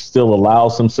he still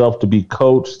allows himself to be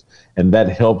coached, and that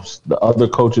helps the other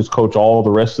coaches coach all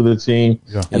the rest of the team.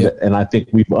 Yeah. And I think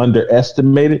we've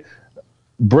underestimated.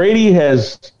 Brady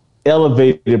has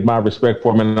elevated my respect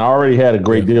for him, and I already had a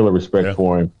great deal of respect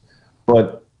for him.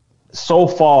 But so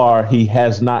far, he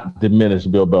has not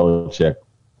diminished Bill Belichick.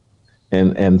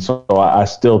 And so I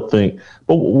still think,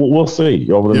 but we'll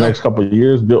see over the next couple of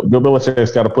years. Bill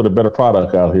Belichick's got to put a better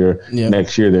product out here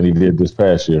next year than he did this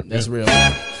past year. That's real.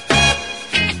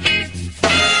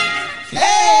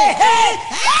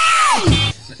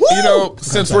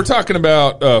 Since we're talking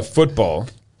about football,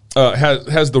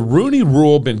 has the Rooney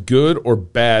Rule been good or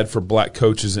bad for black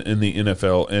coaches in the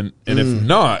NFL? And if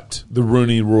not the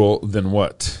Rooney Rule, then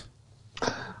what?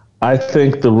 I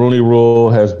think the Rooney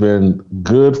Rule has been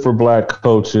good for black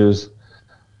coaches,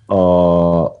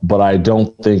 but I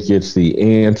don't think it's the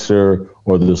answer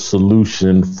or the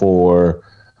solution for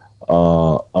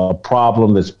a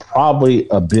problem that's probably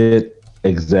a bit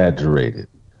exaggerated.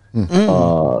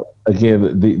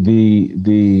 Again,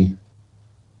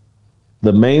 the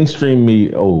mainstream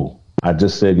media. I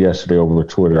just said yesterday over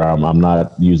Twitter, I'm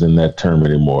not using that term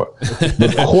anymore.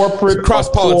 The corporate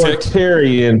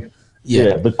authoritarian.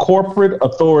 The corporate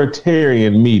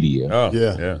authoritarian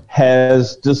media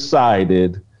has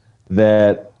decided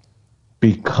that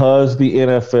because the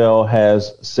NFL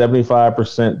has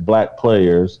 75% black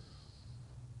players,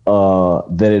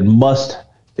 that it must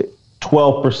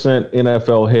 12%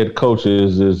 NFL head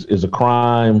coaches is a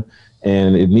crime,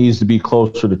 and it needs to be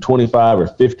closer to 25 or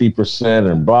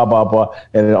 50% and blah, blah, blah.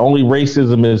 And only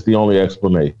racism is the only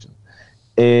explanation.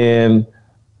 And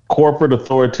corporate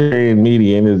authoritarian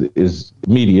media is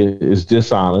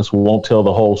dishonest. We won't tell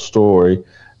the whole story.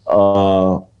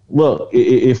 Look,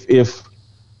 if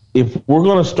we're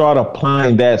going to start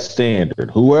applying that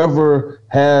standard, whoever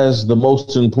has the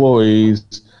most employees,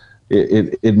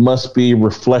 it must be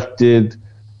reflected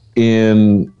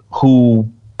in who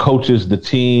coaches the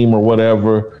team or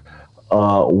whatever.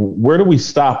 Where do we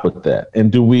stop with that?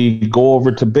 And do we go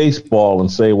over to baseball and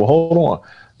say, well, hold on,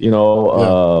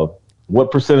 what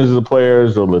percentage of the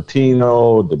players are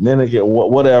Latino, Dominican,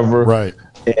 whatever? Right.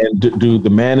 And do the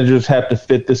managers have to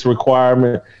fit this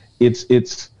requirement?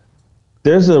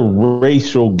 There's a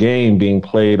racial game being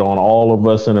played on all of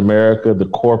us in America. The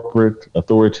corporate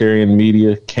authoritarian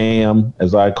media, CAM,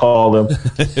 as I call them,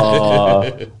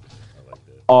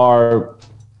 are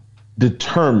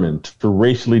determined to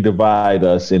racially divide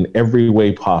us in every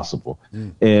way possible.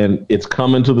 And it's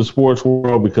come into the sports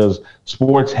world because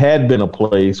sports had been a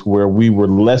place where we were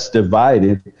less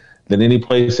divided than any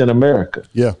place in America.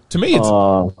 Yeah. To me, it's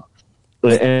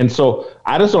and so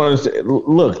I just don't understand.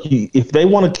 Look, if they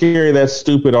want to carry that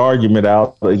stupid argument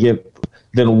out again,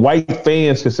 then white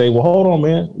fans can say, well, hold on,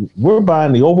 man. We're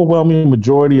buying the overwhelming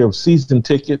majority of season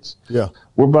tickets. Yeah.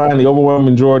 We're buying the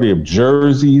overwhelming majority of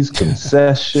jerseys,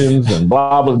 concessions, and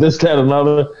blah, blah, this, that,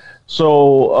 another.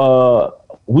 So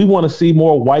we want to see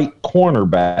more white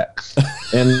cornerbacks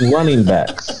and running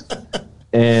backs.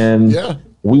 And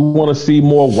we want to see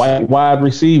more white wide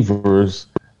receivers.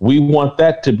 We want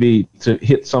that to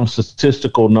hit some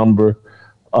statistical number.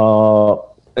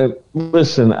 And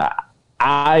listen,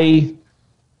 I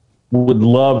would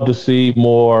love to see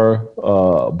more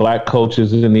black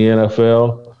coaches in the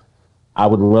NFL. I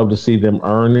would love to see them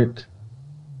earn it.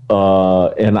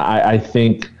 And I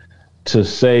think to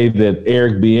say that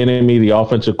Eric Bieniemy, the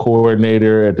offensive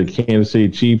coordinator at the Kansas City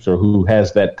Chiefs, or who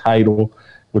has that title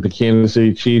with the Kansas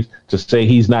City Chiefs, to say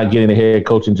he's not getting a head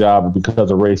coaching job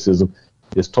because of racism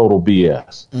is total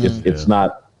BS.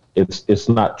 It's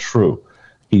not true.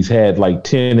 He's had like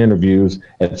 10 interviews.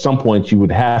 At some point, you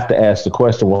would have to ask the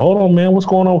question, well, hold on, man, what's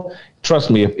going on? Trust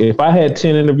me, if I had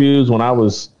 10 interviews when I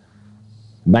was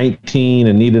 19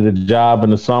 and needed a job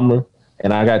in the summer,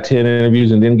 and I got 10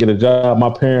 interviews and didn't get a job, my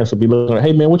parents would be looking at,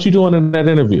 hey, man, what you doing in that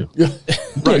interview? Yeah.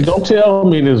 Right. Don't tell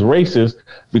me it's racist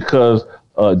because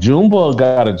Junebug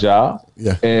got a job,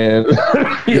 and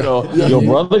your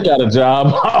brother got a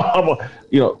job.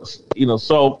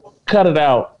 So cut it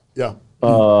out. Yeah.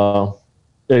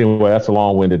 Anyway, that's a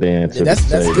long-winded answer. That's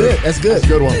good. That's good. That's a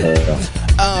good one.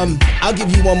 I'll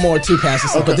give you one more too,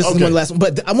 Pastor. But this is one last one.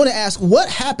 But I want to ask, what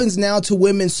happens now to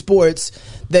women's sports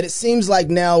that it seems like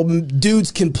now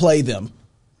dudes can play them?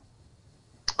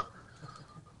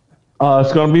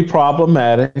 It's going to be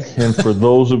problematic, and for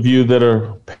those of you that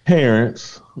are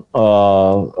parents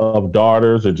of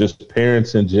daughters or just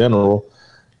parents in general,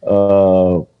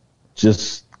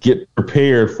 just get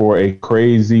prepared for a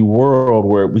crazy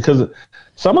world because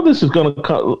some of this is going to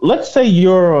come. Let's say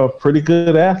you're a pretty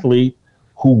good athlete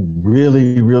who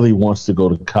really, really wants to go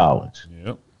to college.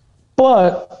 Yep.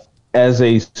 But as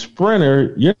a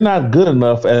sprinter, you're not good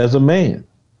enough as a man.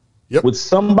 Yep. Would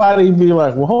somebody be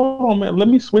like, well, hold on, man, let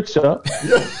me switch up.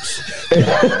 And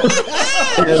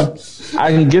I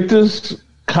can get this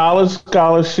college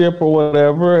scholarship or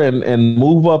whatever and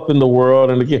move up in the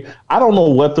world. And again, I don't know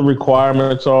what the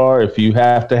requirements are. If you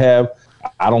have to have,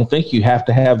 I don't think you have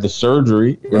to have the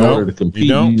surgery in order to compete.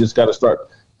 You just got to start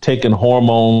taking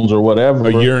hormones or whatever.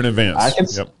 A year in advance.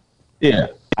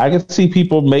 I can see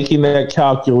people making that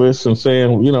calculus and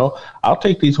saying, I'll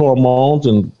take these hormones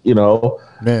and,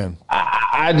 man,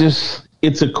 I just,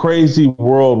 it's a crazy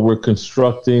world we're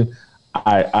constructing.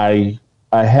 I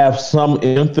have some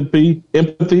empathy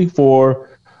for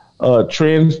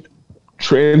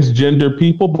transgender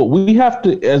people, but we have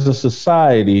to, as a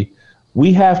society,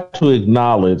 we have to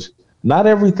acknowledge not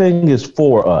everything is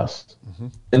for us.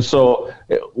 And so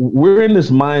we're in this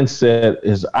mindset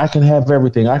is I can have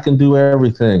everything. I can do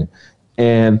everything.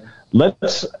 And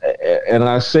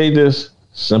I say this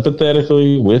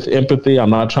sympathetically with empathy. I'm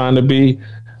not trying to be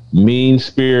mean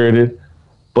spirited,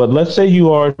 but let's say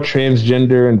you are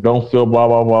transgender and don't feel blah,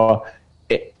 blah, blah.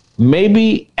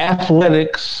 Maybe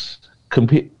athletics,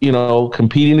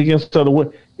 competing against other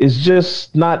women is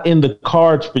just not in the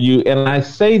cards for you. And I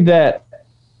say that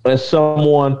as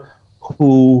someone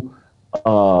who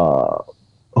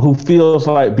feels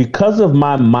like because of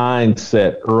my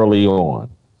mindset early on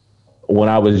when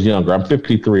I was younger, I'm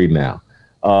 53 now,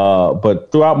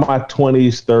 but throughout my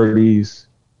 20s, 30s,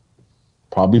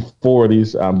 probably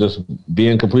 40s, I'm just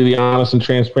being completely honest and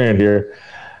transparent here,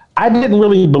 I didn't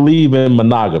really believe in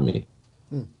monogamy.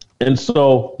 And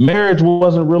so marriage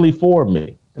wasn't really for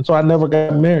me. And so I never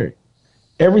got married.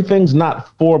 Everything's not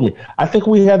for me. I think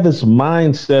we have this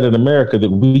mindset in America that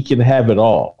we can have it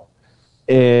all.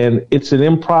 And it's an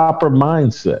improper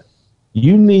mindset.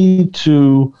 You need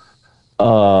to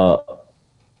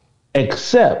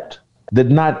accept that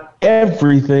not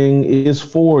everything is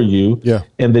for you,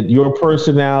 and that your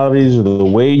personalities or the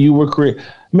way you were created.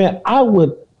 Man, I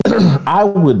would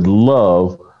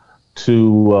love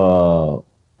to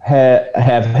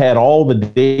have had all the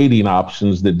dating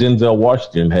options that Denzel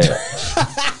Washington had.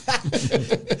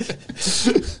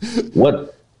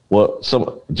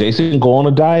 Jason, go on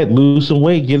a diet, lose some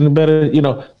weight, getting better. It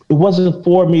wasn't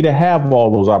for me to have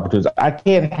all those opportunities. I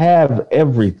can't have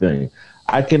everything.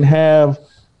 I can have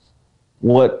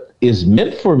what is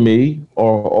meant for me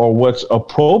or what's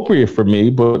appropriate for me,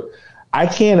 but I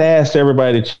can't ask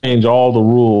everybody to change all the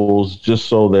rules just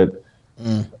so that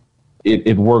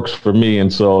it works for me,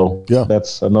 and so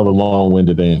that's another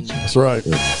long-winded answer. That's right.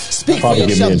 Speak for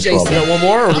yourself, Jason. You got one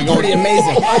more? Or are we going? Pretty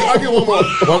amazing. I get one more.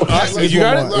 You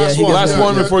got it? Last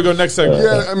one before we go next segment.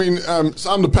 Yeah, I mean,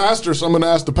 so I'm the pastor, so I'm going to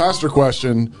ask the pastor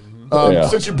question.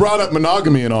 Since you brought up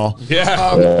monogamy and all,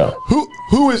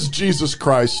 who is Jesus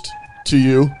Christ to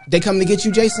you? They come to get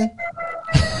you, Jason?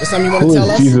 That's something you want Who to tell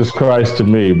is us? Jesus Christ to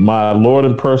me? My Lord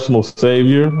and personal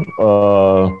Savior.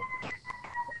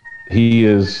 He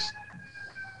is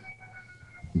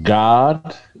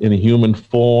God in a human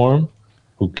form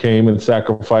who came and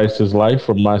sacrificed his life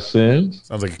for my sins.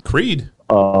 Sounds like a creed.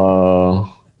 I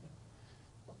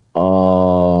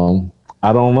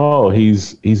don't know.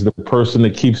 He's the person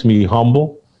that keeps me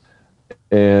humble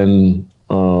and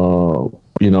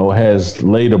has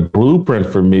laid a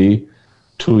blueprint for me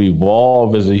to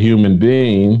evolve as a human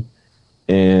being,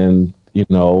 and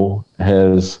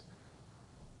has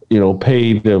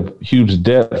paid a huge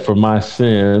debt for my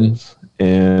sins.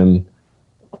 And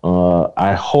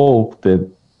I hope that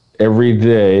every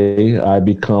day I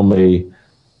become a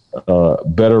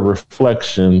better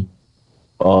reflection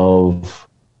of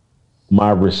my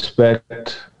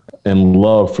respect and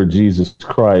love for Jesus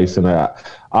Christ. And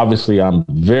obviously I'm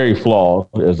very flawed,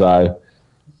 as I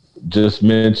just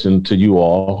mentioned to you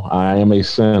all. I am a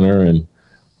sinner, and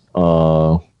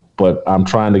but I'm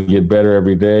trying to get better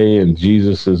every day, and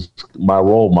Jesus is my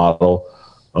role model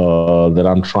that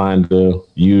I'm trying to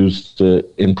use to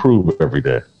improve every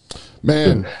day.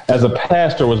 Man, as a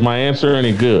pastor, was my answer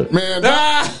any good? Man,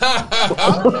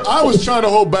 I was trying to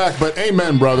hold back, but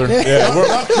amen, brother. Yeah,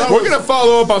 we're going to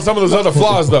follow up on some of those other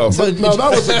flaws, though. No,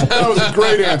 that was a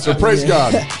great answer. Praise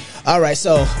God. All right,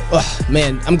 so,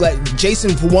 man, I'm glad.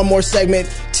 Jason, for one more segment.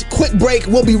 Quick break.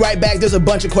 We'll be right back. There's a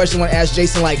bunch of questions I want to ask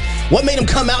Jason, like, what made him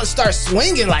come out and start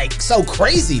swinging like so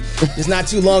crazy? It's not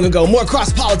too long ago. More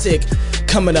Cross Politic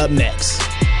coming up next.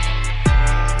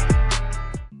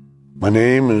 My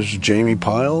name is Jamie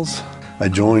Piles. I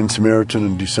joined Samaritan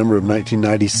in December of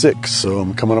 1996, so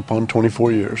I'm coming up on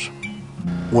 24 years.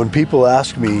 When people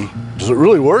ask me, does it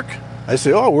really work? I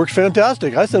say, oh, it works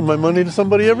fantastic. I send my money to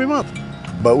somebody every month.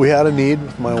 But we had a need.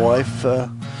 My wife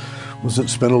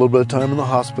spent a little bit of time in the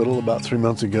hospital about 3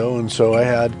 months ago, and so I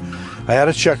had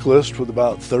a checklist with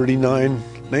about 39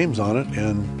 names on it,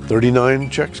 and 39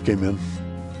 checks came in.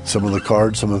 Some of the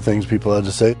cards, some of the things people had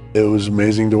to say, it was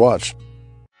amazing to watch.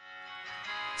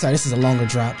 Sorry, this is a longer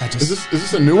drop. Is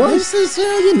this a new one? This is,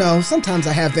 sometimes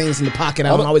I have things in the pocket I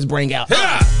don't always bring out.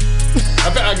 Yeah!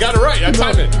 I got it right. I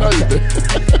timed it.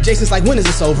 Okay. Jason's like, when is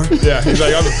this over? Yeah, he's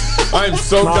like, I'm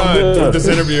so done with this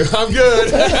interview. I'm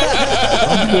good.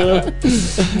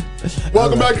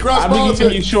 Welcome back to Cross Politics. I'd be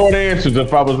giving you short answers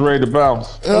if I was ready to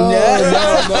bounce. No.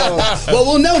 Well,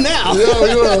 we'll know now. Yeah,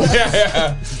 we will.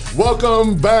 Yeah.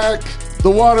 Welcome back,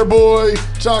 the Water Boy,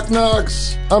 Chuck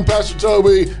Knox. I'm Pastor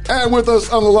Toby, and with us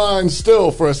on the line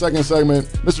still for a second segment,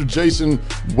 Mr. Jason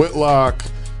Whitlock.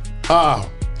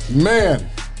 Man.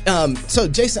 So,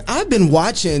 Jason, I've been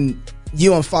watching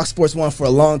you on Fox Sports 1 for a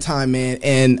long time, man,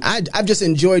 and I've just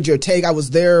enjoyed your take. I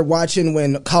was there watching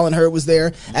when Colin Hurd was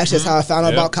there. Actually, that's how I found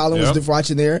out about Colin, was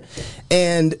watching there.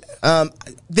 And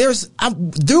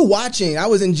through watching, I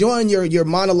was enjoying your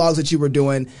monologues that you were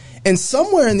doing. And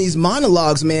somewhere in these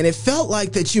monologues, man, it felt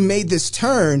like that you made this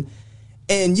turn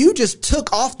and you just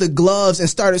took off the gloves and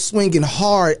started swinging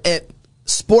hard at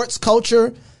sports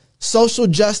culture, social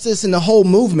justice, and the whole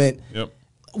movement. Yep.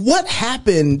 What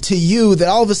happened to you that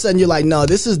all of a sudden you're like, no,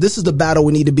 this is the battle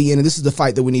we need to be in, and this is the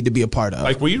fight that we need to be a part of?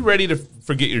 Like, were you ready to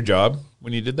forget your job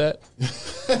when you did that?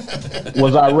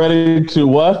 Was I ready to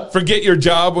what? Forget your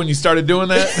job when you started doing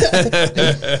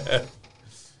that?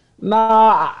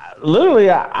 Nah,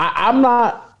 literally, I'm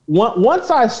not.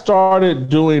 Once I started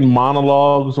doing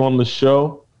monologues on the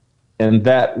show, and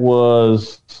that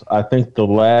was, I think, the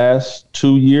last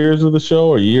 2 years of the show,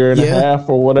 or a year and a half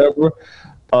or whatever,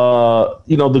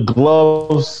 the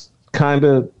gloves kind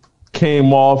of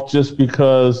came off just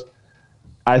because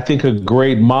I think a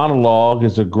great monologue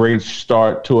is a great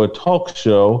start to a talk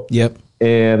show. Yep.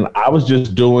 And I was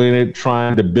just doing it,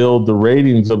 trying to build the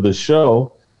ratings of the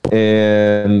show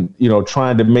and,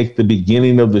 trying to make the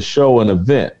beginning of the show an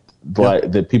event.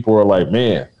 Like that people were like,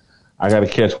 man, I got to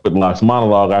catch Whitlock's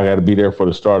monologue. I got to be there for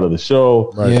the start of the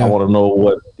show. Right. I want to know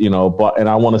what, and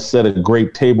I want to set a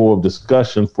great table of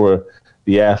discussion for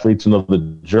the athletes and the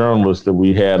journalists that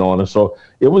we had on. And so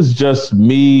it was just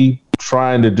me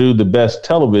trying to do the best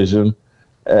television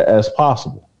as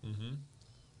possible.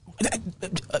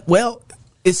 Mm-hmm. Well,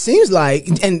 it seems like,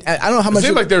 and I don't know how much. It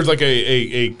seems like there's like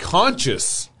a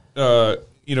conscious,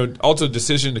 also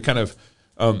decision to kind of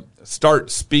start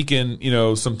speaking,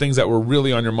 some things that were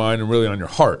really on your mind and really on your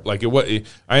heart. Like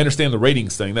I understand the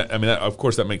ratings thing. Of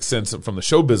course, that makes sense from the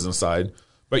show business side.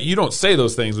 But you don't say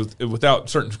those things without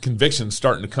certain convictions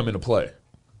starting to come into play.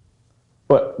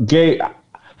 But Gabe,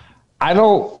 I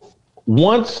don't.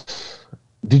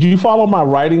 Did you follow my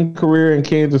writing career in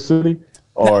Kansas City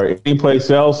or any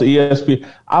place else? ESPN.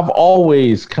 I've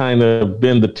always kind of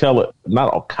been the tell it.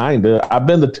 Not all kind of. I've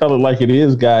been the tell it like it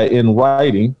is guy in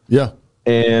writing. Yeah.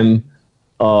 And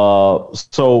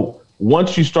so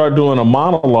once you start doing a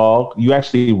monologue, you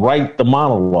actually write the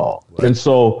monologue, right. And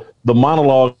so the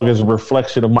monologue is a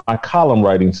reflection of my column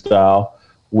writing style,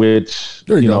 which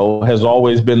has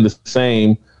always been the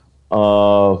same.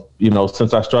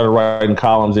 Since I started writing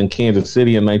columns in Kansas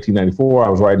City in 1994, I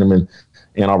was writing them in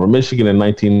Ann Arbor, Michigan in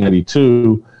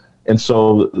 1992. And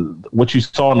so what you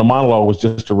saw in the monologue was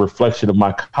just a reflection of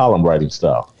my column writing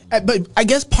style. But I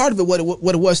guess part of it,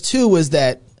 what it was too, was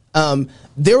that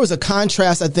there was a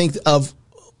contrast, I think, of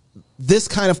this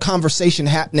kind of conversation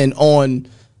happening on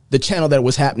the channel that it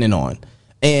was happening on.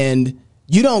 And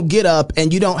you don't get up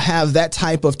and you don't have that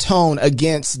type of tone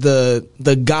against the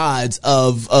gods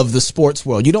of the sports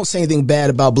world. You don't say anything bad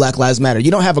about Black Lives Matter.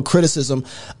 You don't have a criticism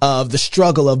of the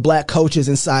struggle of black coaches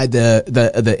inside the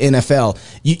NFL.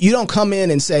 You don't come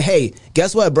in and say, hey,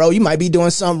 guess what, bro? You might be doing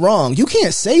something wrong. You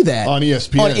can't say that. On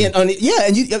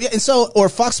ESPN. And so, or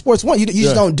Fox Sports 1, you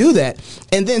just don't do that.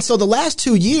 And then, so the last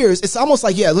 2 years, it's almost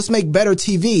like, let's make better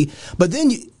TV. But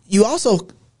then you also...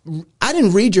 I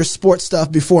didn't read your sports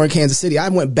stuff before in Kansas City. I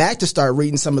went back to start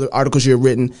reading some of the articles you had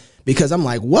written because I'm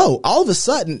like, whoa, all of a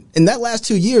sudden in that last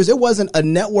 2 years, there wasn't a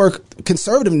network,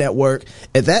 conservative network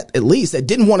at least that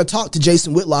didn't want to talk to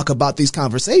Jason Whitlock about these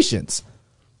conversations.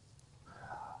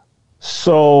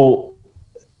 So,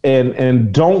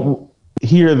 and don't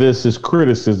hear this as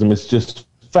criticism. It's just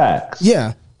facts.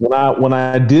 Yeah. When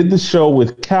I did the show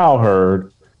with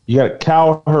Cowherd,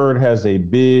 Cowherd has a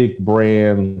big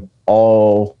brand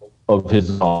all of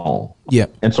his own. Yeah.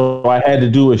 And so I had to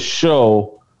do a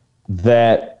show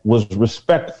that was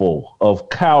respectful of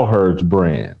Cowherd's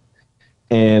brand.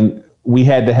 And we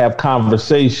had to have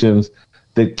conversations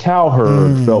that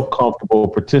Cowherd felt comfortable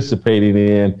participating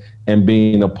in and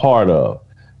being a part of.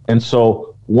 And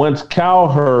so once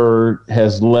Cowherd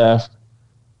has left,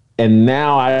 and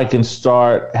now I can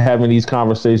start having these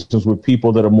conversations with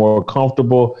people that are more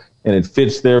comfortable and it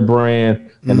fits their brand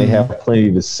and they have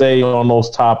plenty to say on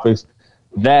those topics.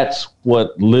 That's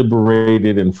what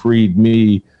liberated and freed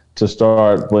me to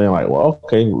start being like, well,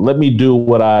 okay, let me do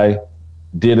what I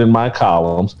did in my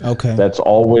columns. Okay. That's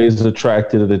always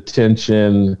attracted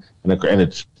attention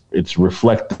and it's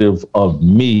reflective of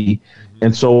me.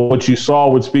 And so what you saw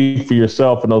with Speak for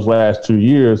Yourself in those last 2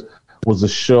 years was a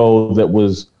show that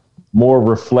was more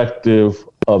reflective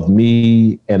of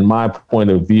me and my point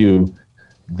of view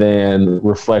than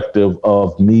reflective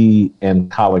of me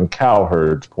and Colin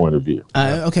Cowherd's point of view.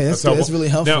 Okay, that's really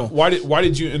helpful. Now, why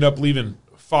did you end up leaving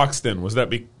Fox then? Was that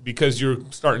because you're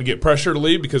starting to get pressure to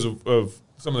leave because of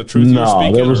some of the truth you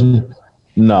were speaking?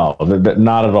 No,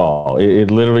 not at all.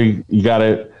 It literally, you got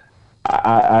it.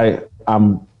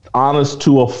 I'm honest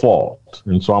to a fault,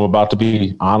 and so I'm about to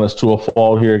be honest to a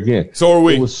fault here again. So are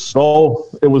we. It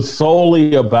was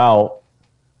solely about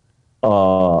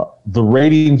the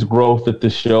ratings growth that the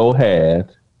show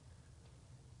had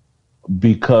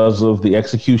because of the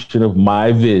execution of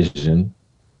my vision.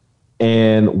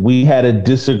 And we had a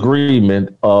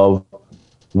disagreement of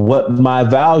what my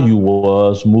value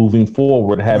was moving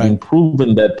forward, having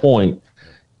proven that point.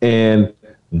 And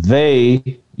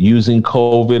they, using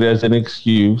COVID as an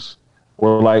excuse,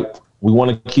 were like, we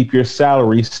want to keep your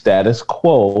salary status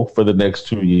quo for the next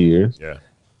 2 years. Yeah.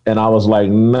 And I was like,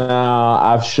 nah,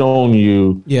 I've shown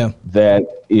you that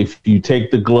if you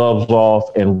take the gloves off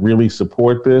and really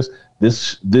support this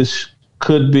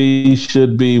could be,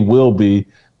 should be, will be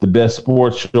the best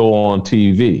sports show on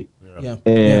TV. Yeah.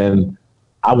 And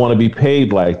I want to be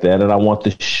paid like that. And I want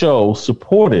the show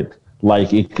supported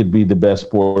like it could be the best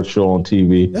sports show on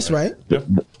TV. That's right.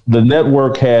 The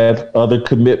network had other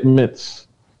commitments.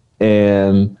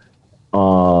 And,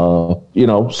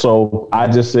 so I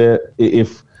just said,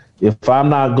 if I'm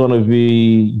not going to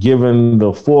be given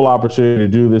the full opportunity to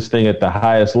do this thing at the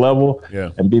highest level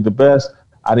and be the best,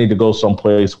 I need to go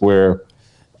someplace where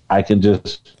I can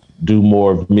just do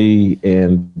more of me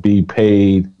and be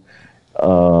paid.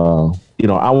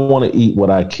 I want to eat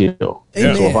what I kill.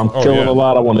 Amen. So if I'm killing a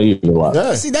lot, I want to eat a lot.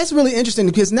 Yeah. See, that's really interesting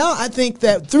because now I think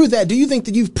that through that, do you think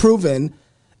that you've proven,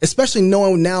 especially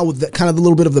knowing now with the, kind of a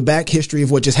little bit of the back history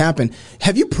of what just happened,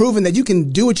 have you proven that you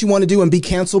can do what you want to do and be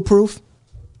cancel proof?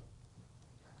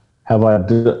 Have I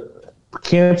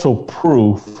cancel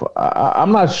proof,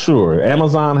 I'm not sure.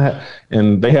 Amazon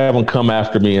and they haven't come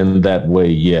after me in that way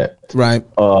yet. Right.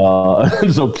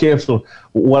 So cancel.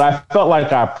 What I felt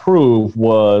like I proved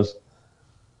was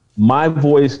my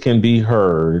voice can be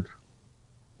heard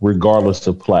regardless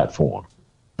of platform.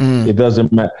 It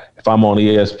doesn't matter if I'm on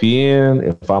ESPN,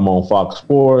 if I'm on Fox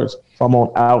Sports, if I'm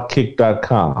on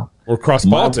Outkick.com. Or Cross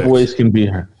My Politics. voice can be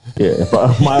heard. Yeah,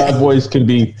 my voice can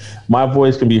be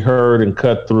heard and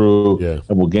cut through,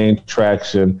 and will gain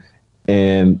traction,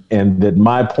 and that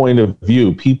my point of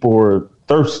view, people are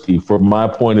thirsty for my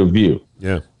point of view.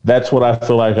 Yeah, that's what I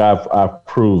feel like I've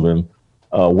proven.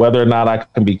 Whether or not I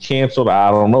can be canceled,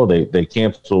 I don't know. They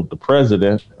canceled the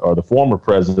president or the former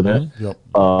president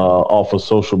off of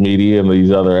social media and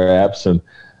these other apps, and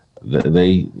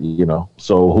they,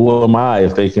 so who am I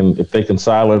if they can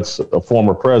silence a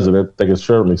former president? They can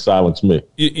certainly silence me.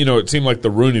 It seemed like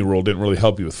the Rooney Rule didn't really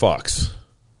help you with Fox.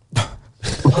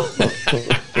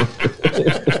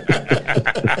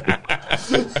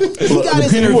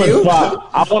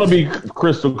 I want to be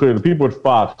crystal clear. The people at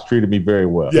Fox treated me very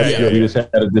well. We just had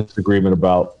a disagreement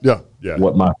about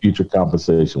what my future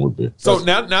compensation would be. So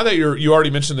now that you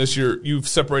already mentioned this, you've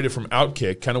separated from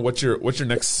Outkick. Kind of what's your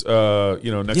next next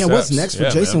steps? What's next for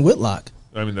Jason Whitlock?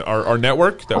 I mean, our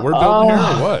network that we're building here,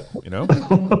 or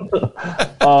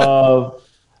what?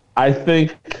 I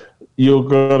think you're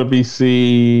going to be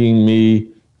seeing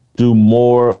me do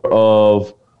more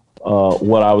of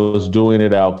what I was doing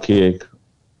at Outkick,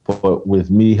 but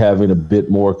with me having a bit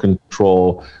more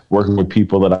control, working with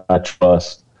people that I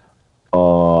trust.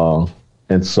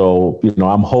 And so,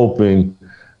 I'm hoping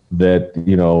that,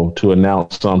 to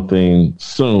announce something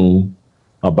soon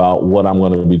about what I'm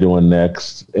going to be doing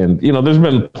next. And, there's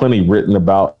been plenty written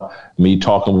about me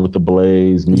talking with the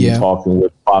Blaze, me talking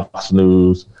with Fox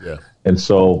News. Yeah. And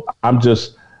so I'm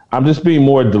just being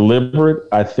more deliberate,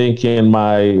 I think, in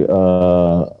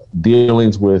my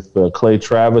dealings with Clay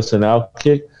Travis and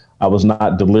Outkick. I was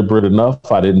not deliberate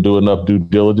enough. I didn't do enough due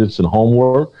diligence and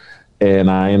homework.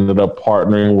 And I ended up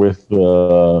partnering with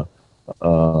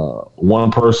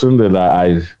one person that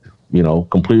I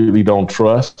completely don't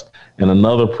trust, and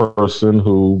another person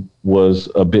who was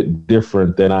a bit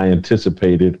different than I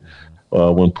anticipated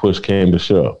when push came to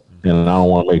shove. And I don't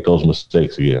want to make those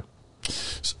mistakes again.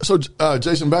 So,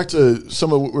 Jason, back to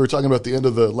some of what we were talking about at the end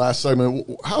of the last segment.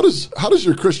 How does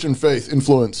your Christian faith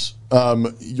influence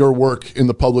your work in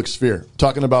the public sphere?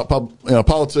 Talking about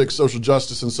politics, social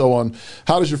justice, and so on.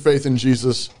 How does your faith in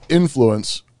Jesus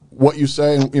influence what you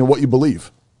say and what you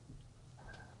believe?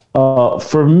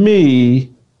 For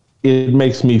me, it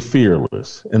makes me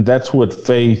fearless, and that's what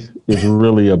faith is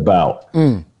really about.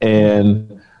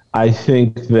 And I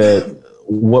think that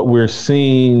what we're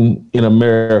seeing in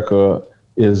America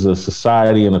is a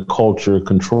society and a culture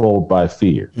controlled by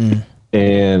fear,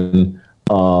 and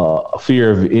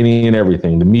fear of any and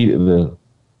everything. The media, the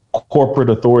corporate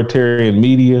authoritarian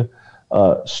media,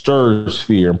 stirs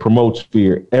fear and promotes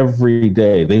fear every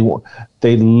day.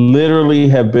 They literally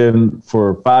have been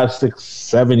for 5, 6,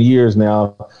 7 years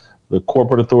now. The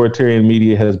corporate authoritarian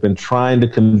media has been trying to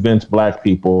convince black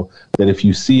people that if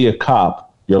you see a cop,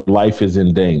 your life is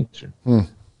in danger.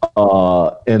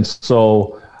 And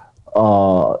so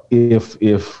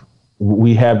if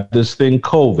we have this thing,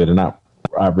 COVID, and I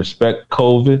respect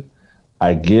COVID,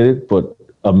 I get it, but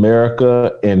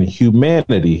America and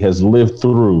humanity has lived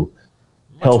through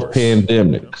health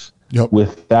pandemics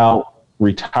without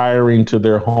retiring to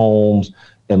their homes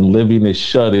and living as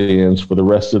shut-ins for the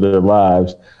rest of their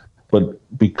lives. But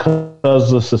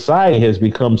because the society has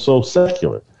become so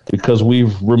secular, because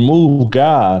we've removed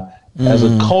God as a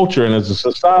culture and as a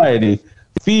society,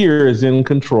 fear is in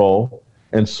control.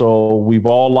 And so we've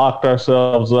all locked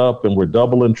ourselves up and we're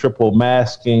double and triple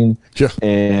masking.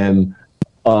 And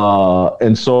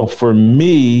so for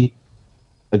me,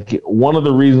 one of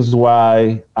the reasons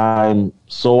why I'm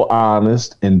so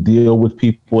honest and deal with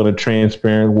people in a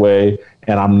transparent way,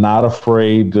 and I'm not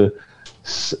afraid to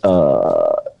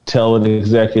tell an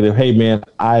executive, hey, man,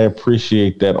 I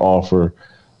appreciate that offer,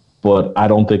 but I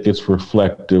don't think it's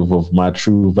reflective of my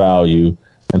true value.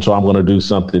 And so I'm going to do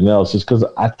something else. It's because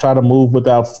I try to move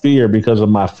without fear because of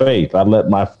my faith.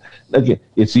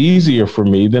 It's easier for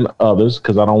me than others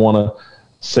because I don't want to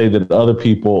say that other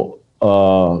people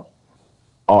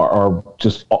are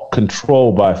just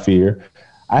controlled by fear.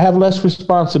 I have less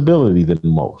responsibility than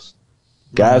most.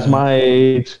 Guys my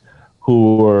age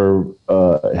who are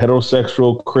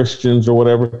heterosexual Christians or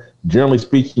whatever, generally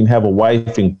speaking, have a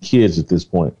wife and kids at this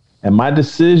point. And my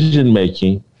decision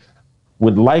making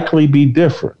would likely be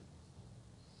different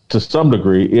to some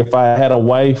degree if I had a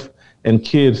wife and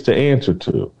kids to answer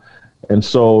to. And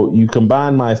so you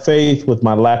combine my faith with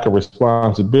my lack of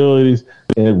responsibilities,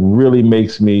 and it really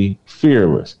makes me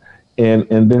fearless. And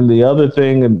then the other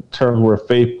thing in terms where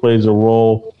faith plays a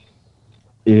role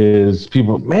is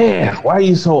people, man, why are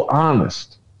you so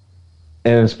honest?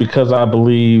 And it's because I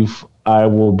believe I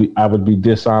would be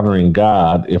dishonoring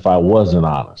God if I wasn't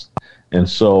honest. And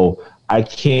so I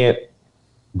can't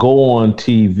go on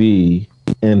TV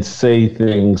and say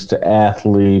things to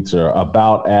athletes or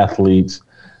about athletes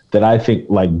that I think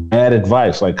like bad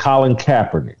advice, like Colin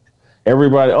Kaepernick.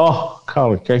 Everybody,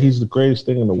 Colin Kaepernick, he's the greatest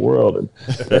thing in the world.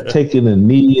 And taking a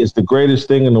knee is the greatest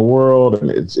thing in the world.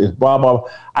 And it's blah, blah, blah.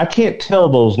 I can't tell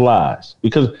those lies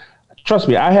because, trust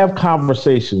me, I have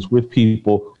conversations with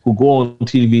people who go on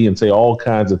TV and say all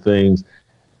kinds of things.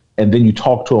 And then you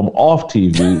talk to them off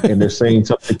TV and they're saying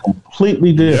something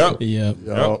completely different.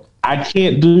 Yep. I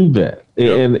can't do that.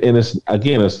 Yep. And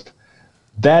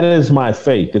that is my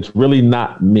faith. It's really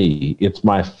not me. It's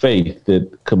my faith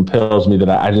that compels me that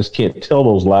I just can't tell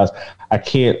those lies. I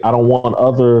don't want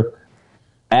other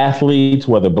athletes,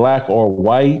 whether black or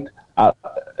white, at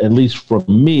least for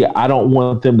me, I don't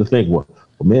want them to think, well,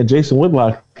 man, Jason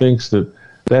Whitlock thinks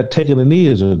that taking a knee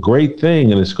is a great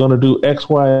thing and it's going to do X,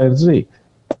 Y, and Z.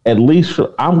 At least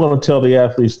I'm going to tell the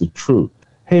athletes the truth.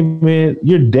 Hey, man,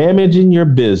 you're damaging your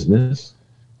business,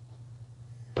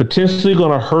 potentially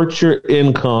going to hurt your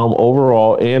income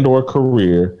overall and or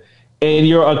career, and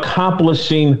you're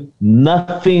accomplishing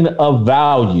nothing of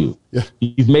value. Yeah.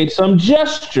 You've made some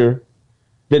gesture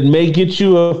that may get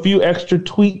you a few extra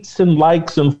tweets and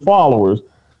likes and followers,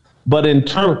 but in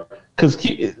turn, because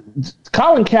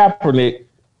Colin Kaepernick,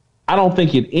 I don't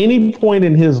think at any point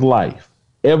in his life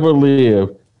ever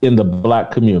lived in the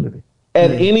black community.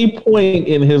 At any point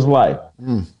in his life.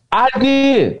 I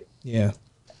did. Yeah.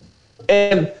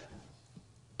 And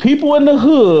people in the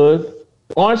hood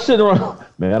aren't sitting around,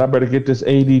 man, I better get this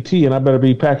ADT and I better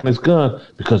be packing this gun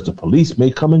because the police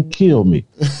may come and kill me.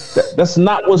 That's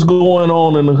not what's going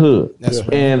on in the hood. That's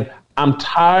right. And I'm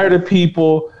tired of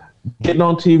people getting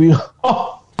on TV.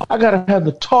 Oh, I got to have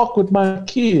the talk with my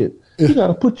kid. You got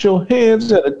to put your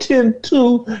hands at a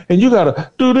 10-2 and you got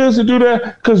to do this and do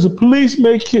that because the police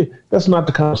may kill. That's not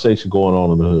the conversation going on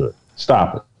in the hood.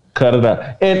 Stop it. Cut it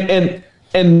out.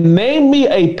 And name me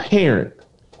a parent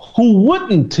who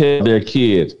wouldn't tell their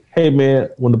kids, hey, man,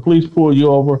 when the police pull you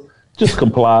over, just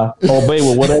comply, obey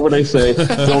with whatever they say.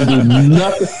 Don't do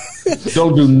nothing.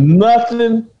 Don't do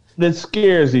nothing that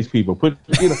scares these people.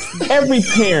 Every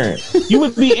parent, you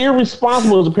would be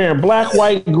irresponsible as a parent, black,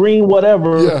 white, green,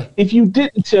 whatever, if you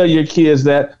didn't tell your kids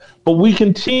that. But we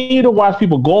continue to watch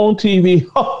people go on TV.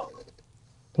 Oh,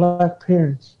 black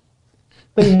parents,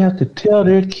 they have to tell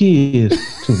their kids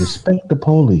to respect the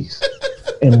police.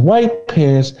 And white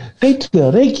parents, they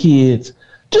tell their kids,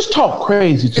 just talk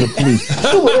crazy to the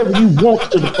police. Do whatever you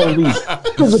want to the police.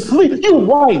 Because the police, you're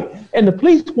white, and the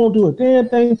police won't do a damn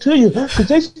thing to you because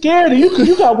they're scared of you because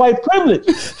you got white privilege.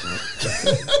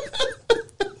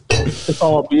 It's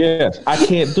all BS. I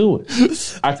can't do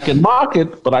it. I can mock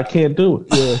it, but I can't do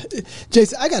it. Yeah.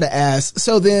 Jason, I got to ask.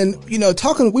 So then, we were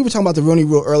talking about the Rooney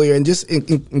Rule earlier, and just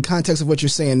in context of what you're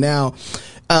saying now,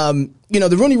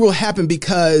 the Rooney Rule happened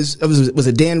because was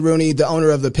it Dan Rooney, the owner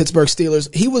of the Pittsburgh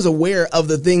Steelers? He was aware of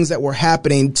the things that were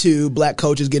happening to black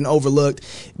coaches getting overlooked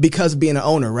because of being an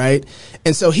owner, right?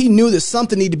 And so he knew that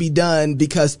something needed to be done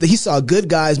because he saw good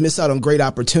guys miss out on great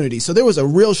opportunities. So there was a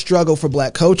real struggle for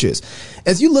black coaches.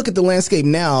 As you look at the landscape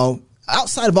now,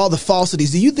 outside of all the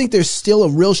falsities, do you think there's still a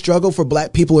real struggle for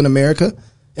black people in America?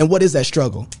 And what is that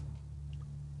struggle?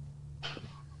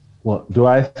 Well, do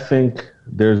I think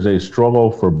there's a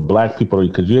struggle for black people?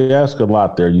 Because you ask a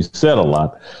lot there, you said a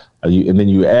lot, and then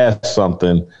you asked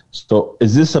something. So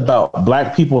is this about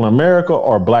black people in America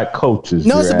or black coaches?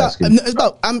 No, it's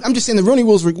about. I'm just saying the Rooney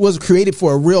Rule was created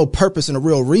for a real purpose and a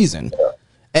real reason. Yeah.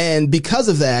 And because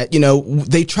of that,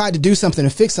 they tried to do something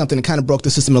and fix something and kind of broke the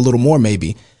system a little more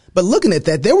maybe. But looking at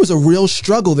that, there was a real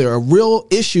struggle there, a real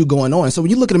issue going on. So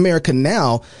when you look at America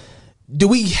now, do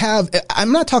we have,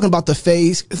 I'm not talking about the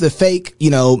fake,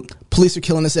 police are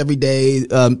killing us every day,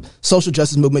 social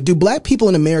justice movement. Do black people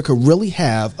in America really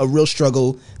have a real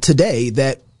struggle today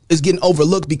that is getting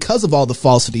overlooked because of all the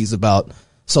falsities about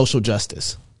social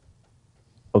justice?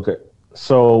 Okay.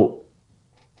 So,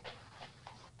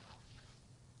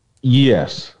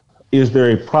 yes. Is there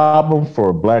a problem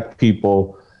for black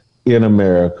people in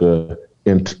America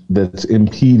that's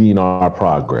impeding our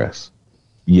progress?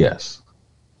 Yes.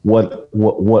 What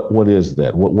is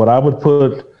that? What I would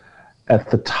put at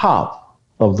the top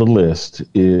of the list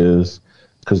is,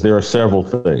 because there are several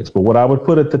things, but what I would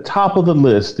put at the top of the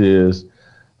list is,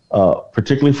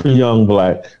 particularly for young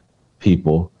black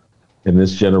people in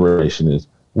this generation is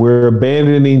we're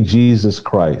abandoning Jesus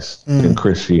Christ in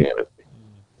Christianity.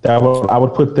 I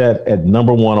would put that at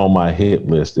number one on my hit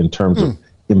list in terms of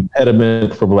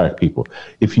impediment for black people.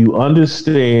 If you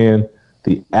understand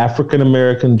the African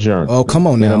American journey,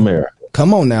 in America,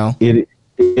 it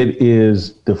is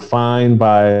defined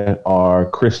by our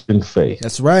Christian faith.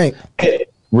 That's right.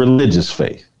 Religious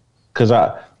faith,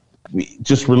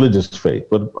 just religious faith,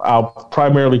 but our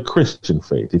primarily Christian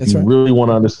faith. If you really want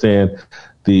to understand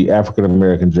the African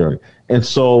American journey, and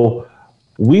so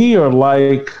we are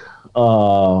like.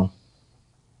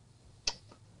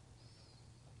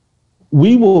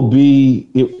 We will be,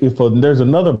 if there's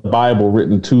another Bible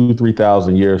written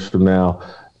 2,000-3,000 years from now,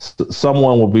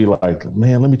 someone will be like,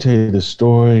 man, let me tell you this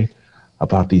story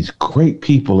about these great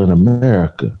people in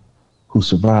America who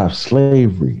survived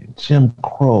slavery and Jim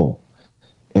Crow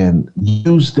and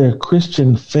used their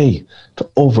Christian faith to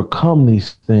overcome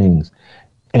these things.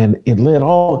 And it led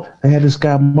they had this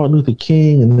guy, Martin Luther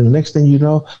King, and then the next thing you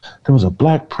know, there was a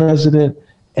black president,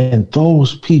 and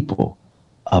those people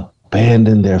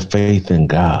abandoned their faith in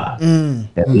God.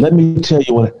 And let me tell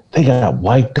you what, they got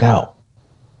wiped out.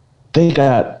 They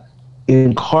got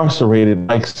incarcerated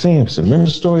like Samson. Remember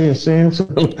the story of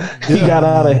Samson? He got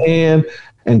out of hand,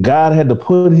 and God had to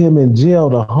put him in jail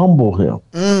to humble him.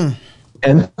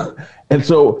 And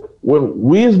so when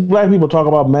we as black people talk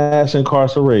about mass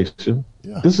incarceration,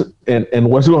 this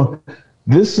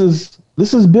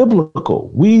is biblical.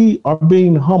 We are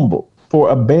being humbled for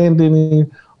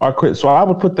abandoning our Christ. So I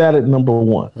would put that at number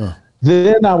one.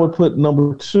 Then I would put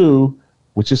number two,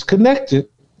 which is connected,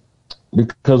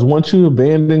 because once you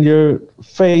abandon your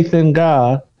faith in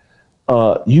God,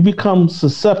 you become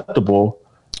susceptible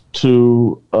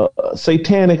to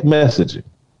satanic messaging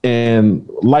and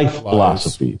life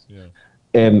philosophies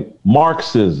and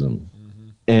Marxism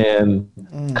and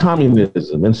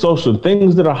communism and social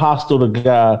things that are hostile to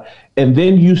God. And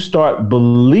then you start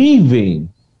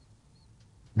believing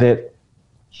that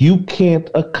you can't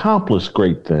accomplish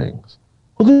great things.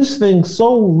 Well, this thing's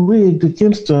so rigged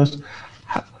against us.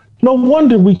 No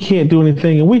wonder we can't do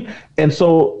anything. And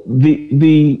so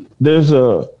there's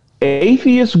a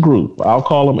atheist group. I'll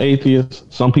call them atheists.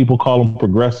 Some people call them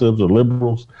progressives or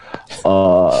liberals.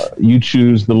 You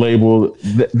choose the label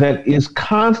that is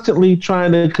constantly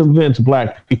trying to convince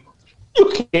black people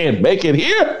you can't make it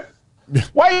here.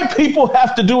 White people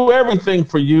have to do everything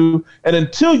for you, and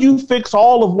until you fix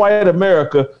all of white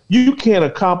America, you can't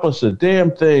accomplish a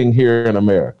damn thing here in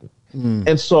America.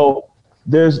 And so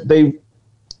they've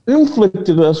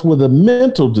inflicted us with a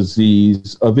mental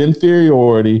disease of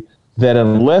inferiority that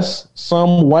unless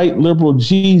some white liberal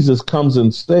Jesus comes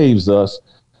and saves us,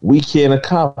 we can't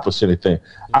accomplish anything.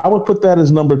 I would put that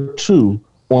as number two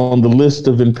on the list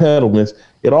of impediments.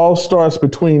 It all starts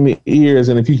between the ears,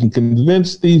 and if you can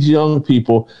convince these young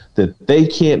people that they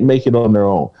can't make it on their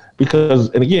own, because,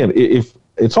 and again, if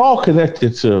it's all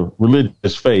connected to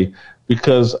religious faith,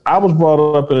 because I was brought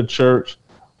up in a church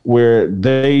where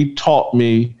they taught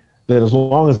me that as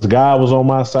long as God was on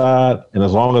my side and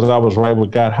as long as I was right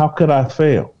with God, how could I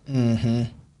fail?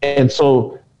 And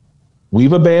so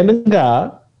we've abandoned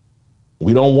God.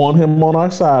 We don't want him on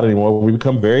our side anymore. We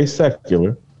become very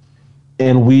secular.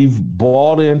 And we've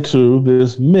bought into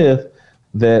this myth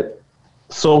that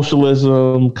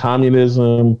socialism,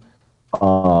 communism,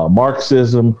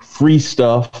 Marxism, free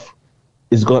stuff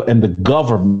is going, and the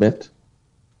government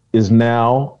is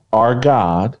now our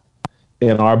God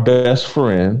and our best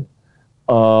friend.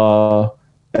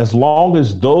 As long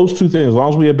as those two things, as long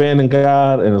as we abandon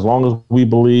God and as long as we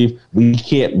believe we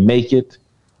can't make it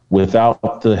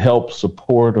without the help,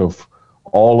 support of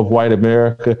all of white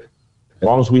America, as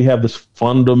long as we have this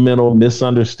fundamental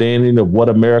misunderstanding of what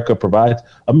America provides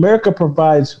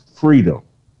freedom.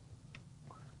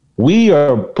 We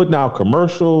are putting out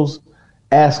commercials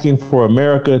asking for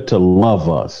America to love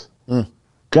us.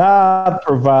 God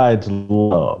provides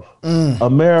love.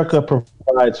 America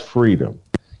provides freedom.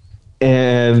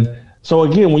 And so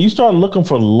again, when you start looking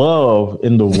for love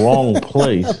in the wrong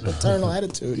place, paternal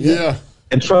attitude.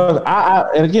 And trust,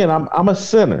 and again, I'm a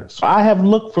sinner, so I have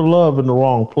looked for love in the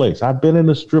wrong place. I've been in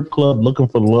a strip club looking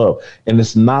for love, and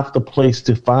it's not the place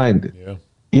to find it.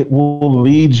 It will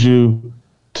lead you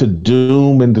to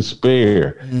doom and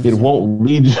despair. It won't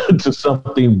lead you to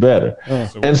something better.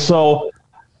 And so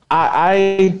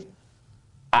I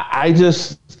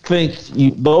just think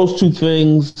those two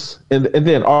things, and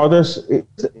then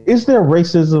is there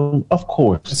racism? Of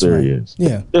course there is.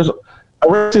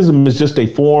 Racism is just a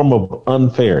form of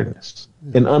unfairness.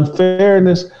 And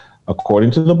unfairness,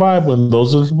 according to the Bible and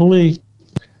those of us believe,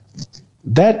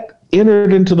 that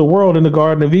entered into the world in the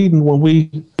Garden of Eden when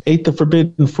we ate the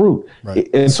forbidden fruit. Right.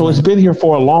 And so it's been here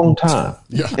for a long time,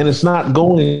 and it's not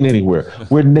going anywhere.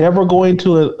 We're never going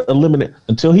to eliminate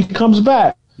until he comes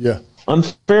back. Yeah.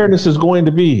 Unfairness is going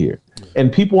to be here.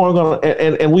 And people aren't going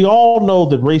to, and we all know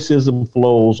that racism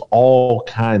flows all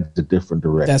kinds of different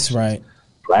directions. That's right.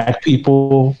 Black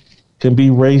people can be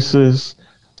racist.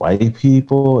 White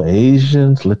people,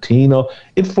 Asians, Latino,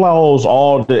 it flows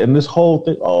all and this whole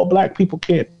thing, black people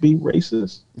can't be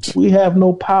racist. We have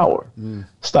no power.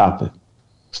 Stop it.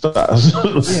 Stop.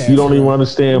 You don't even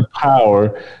understand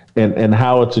power and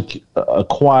how it's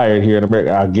acquired here in America.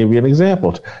 I'll give you an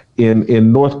example.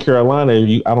 In North Carolina,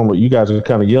 I don't know, you guys are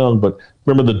kind of young, but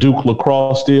remember the Duke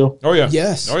lacrosse deal? Oh, yeah.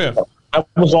 Yes. Oh, yeah.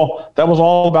 That was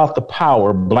all about the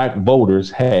power black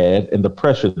voters had and the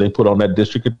pressure they put on that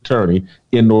district attorney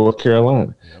in North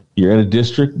Carolina. Yep. You're in a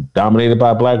district dominated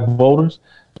by black voters.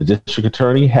 The district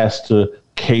attorney has to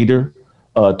cater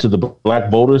to the black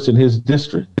voters in his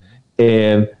district.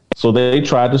 And so they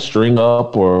tried to string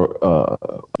up or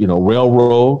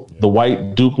railroad the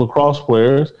white Duke lacrosse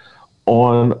players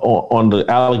on the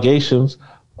allegations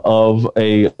of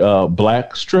a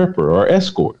black stripper or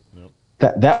escort.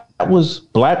 That was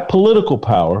black political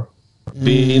power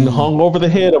being hung over the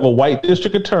head of a white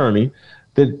district attorney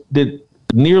that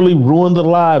nearly ruined the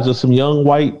lives of some young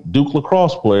white Duke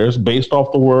lacrosse players based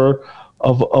off the word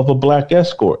of a black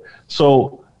escort.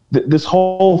 So this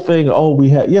whole thing,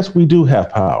 we do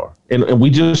have power. And we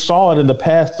just saw it in the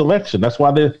past election. That's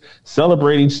why they're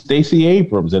celebrating Stacey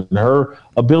Abrams and her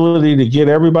ability to get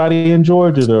everybody in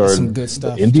Georgia some good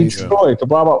stuff in Detroit.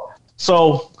 Blah, blah.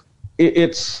 So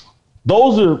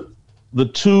those are the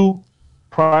two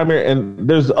primary, and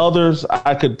there's others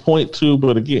I could point to,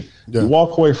 but again, you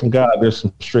walk away from God, there's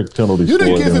some strict penalties. You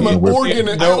didn't give him an organ.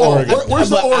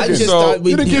 Where's the organ?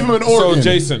 You didn't give him an organ. So,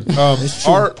 Jason,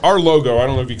 our logo, I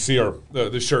don't know if you can see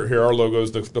the shirt here. Our logo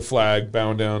is the flag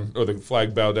bound down, or the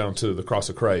flag bowed down to the cross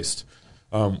of Christ.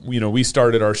 We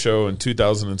started our show in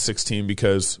 2016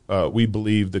 because we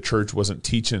believed the church wasn't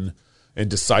teaching and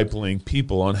discipling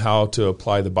people on how to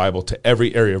apply the Bible to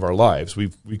every area of our lives.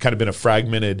 We've kind of been a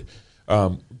fragmented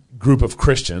group of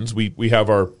Christians. We have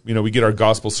we get our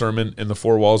gospel sermon in the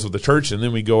four walls of the church, and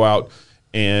then we go out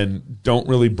and don't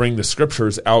really bring the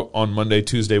scriptures out on Monday,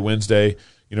 Tuesday, Wednesday.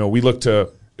 We look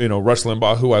to Rush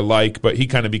Limbaugh, who I like, but he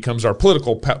kind of becomes our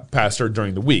political pastor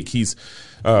during the week.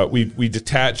 We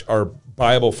detach our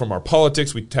Bible from our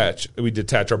politics. We detach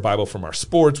our Bible from our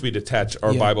sports. We detach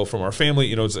our Bible from our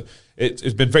family.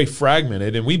 It's been very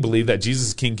fragmented, and we believe that Jesus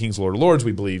is King, Kings, Lord of Lords.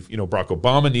 We believe Barack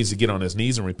Obama needs to get on his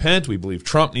knees and repent. We believe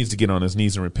Trump needs to get on his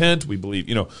knees and repent. We believe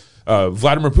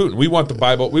Vladimir Putin. We want the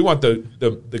Bible. We want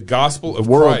the gospel of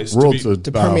Christ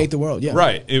to permeate the world. Yeah,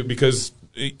 right. Because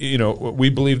we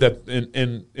believe that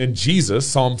in Jesus,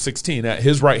 Psalm 16, at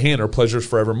his right hand are pleasures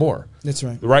forevermore. That's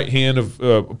right. The right hand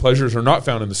of pleasures are not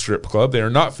found in the strip club. They are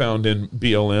not found in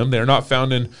BLM. They are not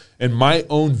found in my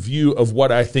own view of what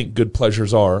I think good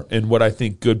pleasures are and what I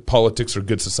think good politics or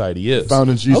good society is. Found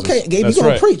in Jesus. Okay, Gabe, you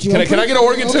going to preach. Can I get an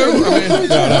organ too?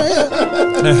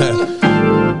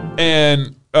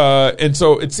 And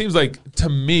so it seems like, to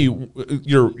me,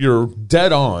 you're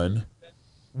dead on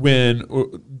when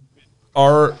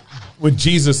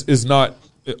Jesus is not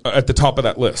at the top of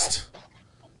that list.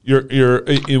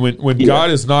 When God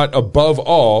is not above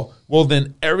all, well,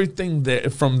 then everything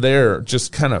from there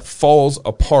just kind of falls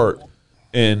apart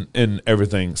in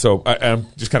everything. So I'm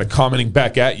just kind of commenting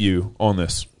back at you on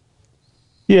this.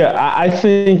 Yeah, I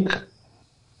think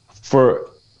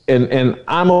and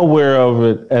I'm aware of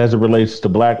it as it relates to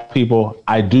black people.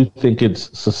 I do think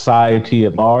it's society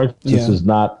at large. This is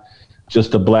not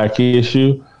just a black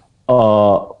issue.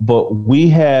 But we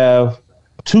have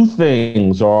two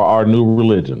things are our new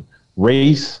religion: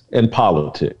 race and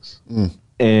politics.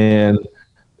 And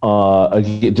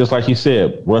again, just like you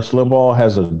said, Rush Limbaugh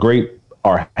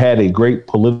had a great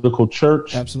political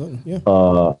church. Absolutely, yeah.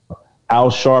 Al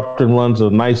Sharpton runs a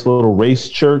nice little race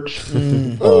church.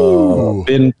 Ben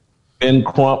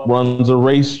Crump runs a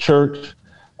race church,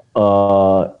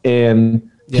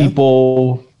 and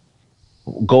people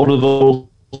go to those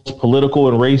political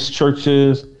and race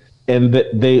churches, and that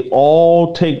they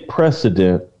all take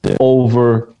precedent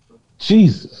over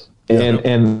Jesus.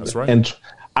 And that's right. And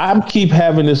I keep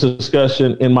having this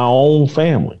discussion in my own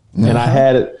family, and I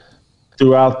had it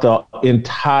throughout the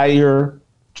entire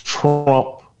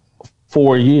Trump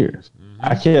 4 years.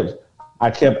 I kept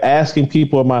asking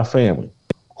people in my family,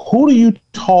 who do you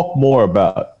talk more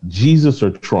about, Jesus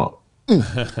or Trump?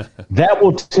 That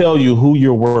will tell you who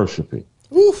you're worshiping.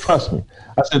 Trust me.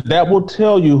 I said, that will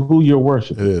tell you who you're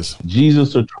worshiping. It is.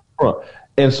 Jesus or Trump.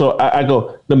 And so I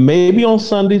go, maybe on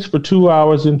Sundays for 2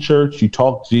 hours in church, you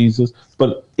talk Jesus,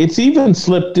 but it's even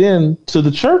slipped in to the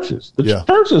churches. The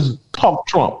churches talk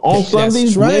Trump on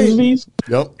Sundays, Wednesdays.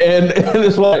 Yep. And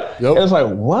it's like,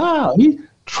 wow,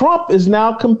 Trump is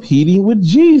now competing with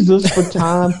Jesus for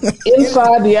time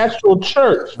inside the actual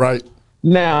church. Right.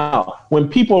 Now, when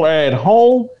people are at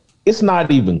home, it's not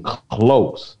even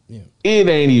close. Yeah. It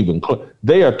ain't even close.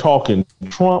 They are talking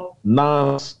Trump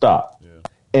nonstop. Yeah.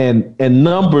 And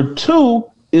number two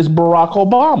is Barack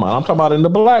Obama. I'm talking about in the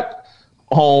black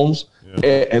homes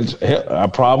and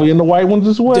probably in the white ones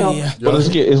as well. Yeah. But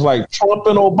it's like Trump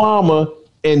and Obama,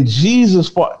 and Jesus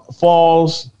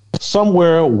falls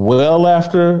somewhere well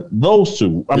after those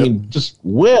two. I mean, just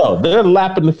they're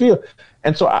lapping the field.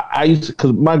 And so I used to,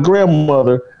 because my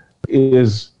grandmother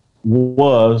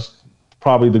was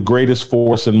probably the greatest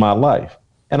force in my life.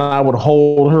 And I would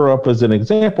hold her up as an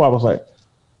example. I was like,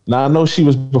 now I know she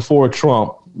was before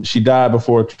Trump. She died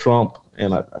before Trump.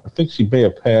 And I think she may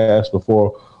have passed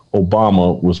before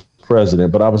Obama was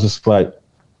president. But I was just like,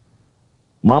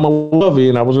 Mama Lovey,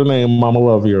 and that was her name, Mama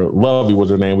Lovey, or Lovey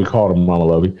was her name. We called her Mama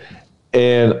Lovey.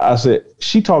 And I said,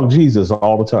 she talked Jesus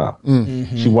all the time.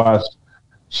 Mm-hmm.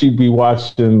 She'd be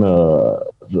watching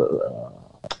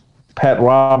Pat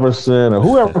Robertson or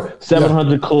whoever,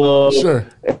 700 Club. Sure.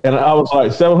 And I was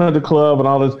like, 700 Club and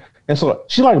all this. And so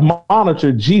she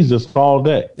monitored Jesus all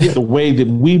day, the way that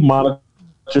we monitor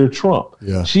Trump.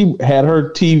 Yeah. She had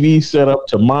her TV set up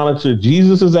to monitor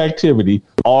Jesus's activity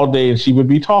all day, and she would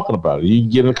be talking about it. You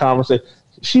get in a conversation.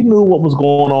 She knew what was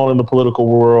going on in the political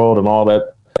world and all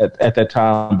that at that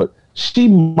time, but she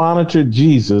monitored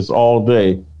Jesus all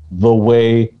day the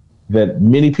way that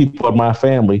many people in my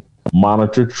family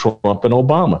monitored Trump and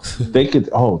Obama. They could,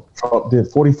 Trump did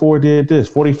 44, did this,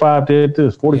 45 did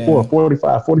this, 44,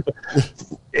 45, 45.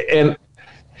 And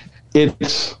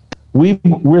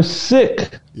we're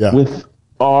sick with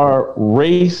our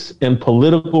race and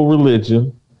political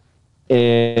religion,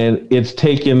 and it's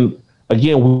taken,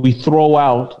 again, we throw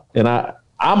out, and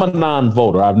I'm a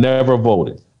non-voter. I've never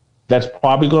voted. That's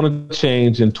probably going to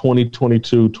change in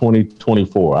 2022,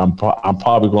 2024. I'm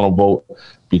probably going to vote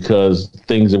because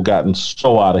things have gotten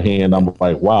so out of hand. I'm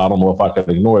like, wow, I don't know if I can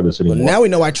ignore this anymore. Well, now we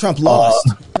know why Trump lost.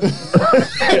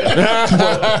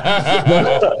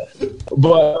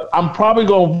 But I'm probably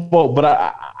going to vote. But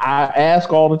I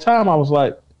ask all the time, I was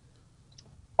like,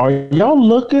 are y'all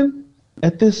looking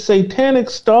at this satanic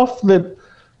stuff that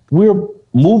we're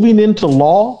moving into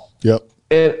law? Yep.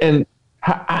 And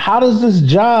how does this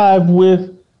jive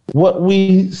with what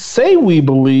we say we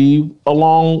believe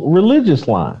along religious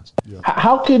lines? Yeah.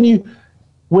 How can you,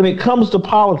 when it comes to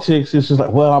politics, it's just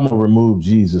like, well, I'm going to remove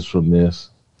Jesus from this.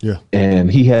 Yeah.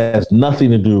 And he has nothing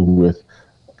to do with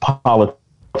politics.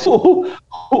 Who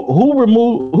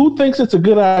thinks it's a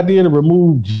good idea to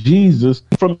remove Jesus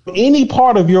from any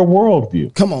part of your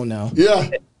worldview? Come on now. Yeah.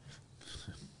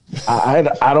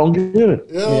 I don't get it.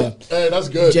 Yeah. Hey, that's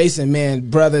good. Jason,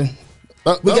 man, brother.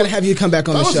 We got to have you come back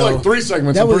on the show. That was like 3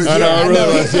 segments. That was, I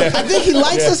know. I think he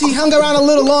likes us. He hung around a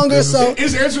little longer. So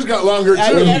his answers got longer,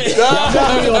 too.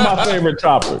 That's on my favorite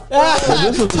topic.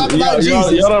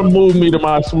 Y'all done moved me to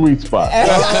my sweet spot.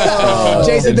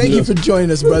 Jason, thank you for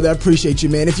joining us, brother. I appreciate you,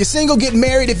 man. If you're single, get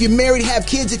married. If you're married, have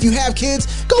kids. If you have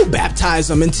kids, go baptize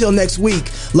them. Until next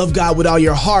week, love God with all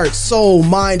your heart, soul,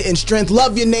 mind, and strength.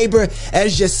 Love your neighbor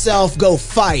as yourself. Go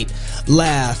fight,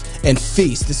 laugh, and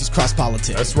feast. This is Cross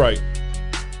Politics. That's right.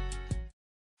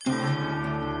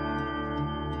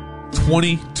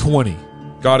 2020,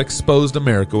 God exposed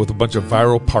America with a bunch of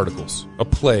viral particles, a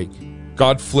plague.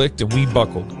 God flicked and we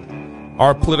buckled.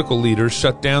 Our political leaders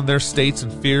shut down their states in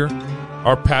fear.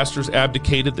 Our pastors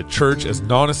abdicated the church as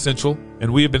non-essential,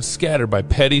 and we have been scattered by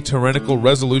petty, tyrannical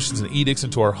resolutions and edicts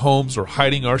into our homes or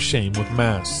hiding our shame with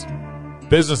masks.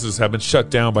 Businesses have been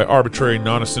shut down by arbitrary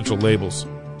non-essential labels.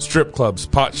 Strip clubs,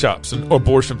 pot shops, and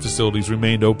abortion facilities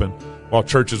remained open, while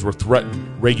churches were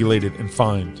threatened, regulated, and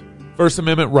fined. First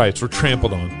Amendment rights were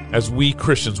trampled on as we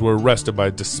Christians were arrested by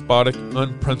despotic,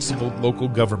 unprincipled local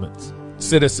governments.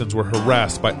 Citizens were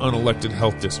harassed by unelected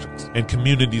health districts, and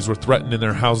communities were threatened in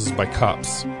their houses by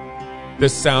cops.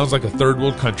 This sounds like a third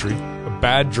world country, a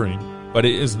bad dream, but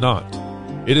it is not.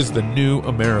 It is the new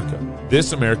America.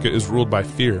 This America is ruled by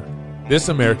fear. This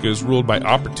America is ruled by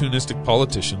opportunistic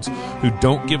politicians who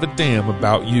don't give a damn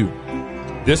about you.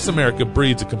 This America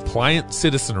breeds a compliant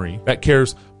citizenry that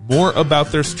cares more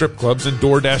about their strip clubs and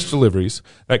DoorDash deliveries,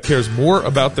 that cares more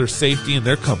about their safety and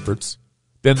their comforts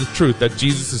than the truth that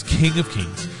Jesus is King of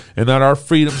Kings and that our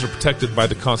freedoms are protected by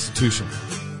the Constitution.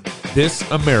 This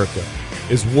America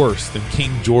is worse than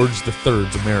King George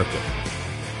III's America.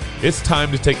 It's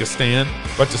time to take a stand,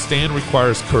 but to stand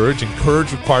requires courage, and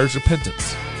courage requires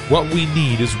repentance. What we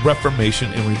need is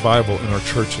reformation and revival in our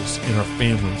churches, in our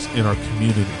families, in our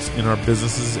communities, in our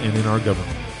businesses, and in our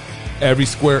government. Every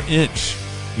square inch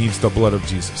needs the blood of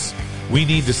Jesus. We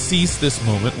need to seize this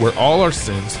moment where all our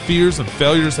sins, fears, and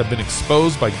failures have been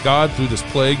exposed by God through this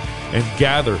plague, and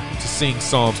gather to sing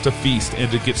psalms, to feast,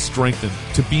 and to get strengthened,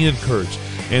 to be encouraged,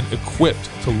 and equipped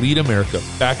to lead America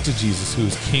back to Jesus, who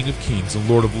is King of Kings and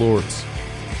Lord of Lords.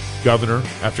 Governor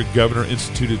after governor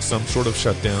instituted some sort of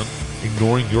shutdown,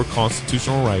 ignoring your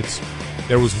constitutional rights.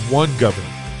 There was one governor,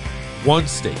 one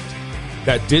state,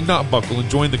 that did not buckle and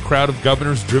join the crowd of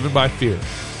governors driven by fear.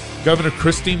 Governor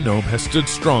Christine Noem has stood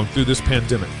strong through this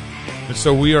pandemic. And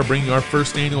so we are bringing our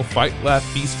first annual Fight, Laugh,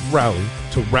 Feast rally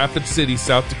to Rapid City,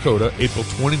 South Dakota, April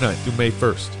 29th through May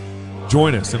 1st.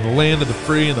 Join us in the land of the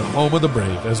free and the home of the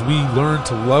brave as we learn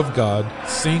to love God,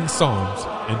 sing psalms,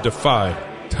 and defy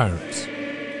tyrants.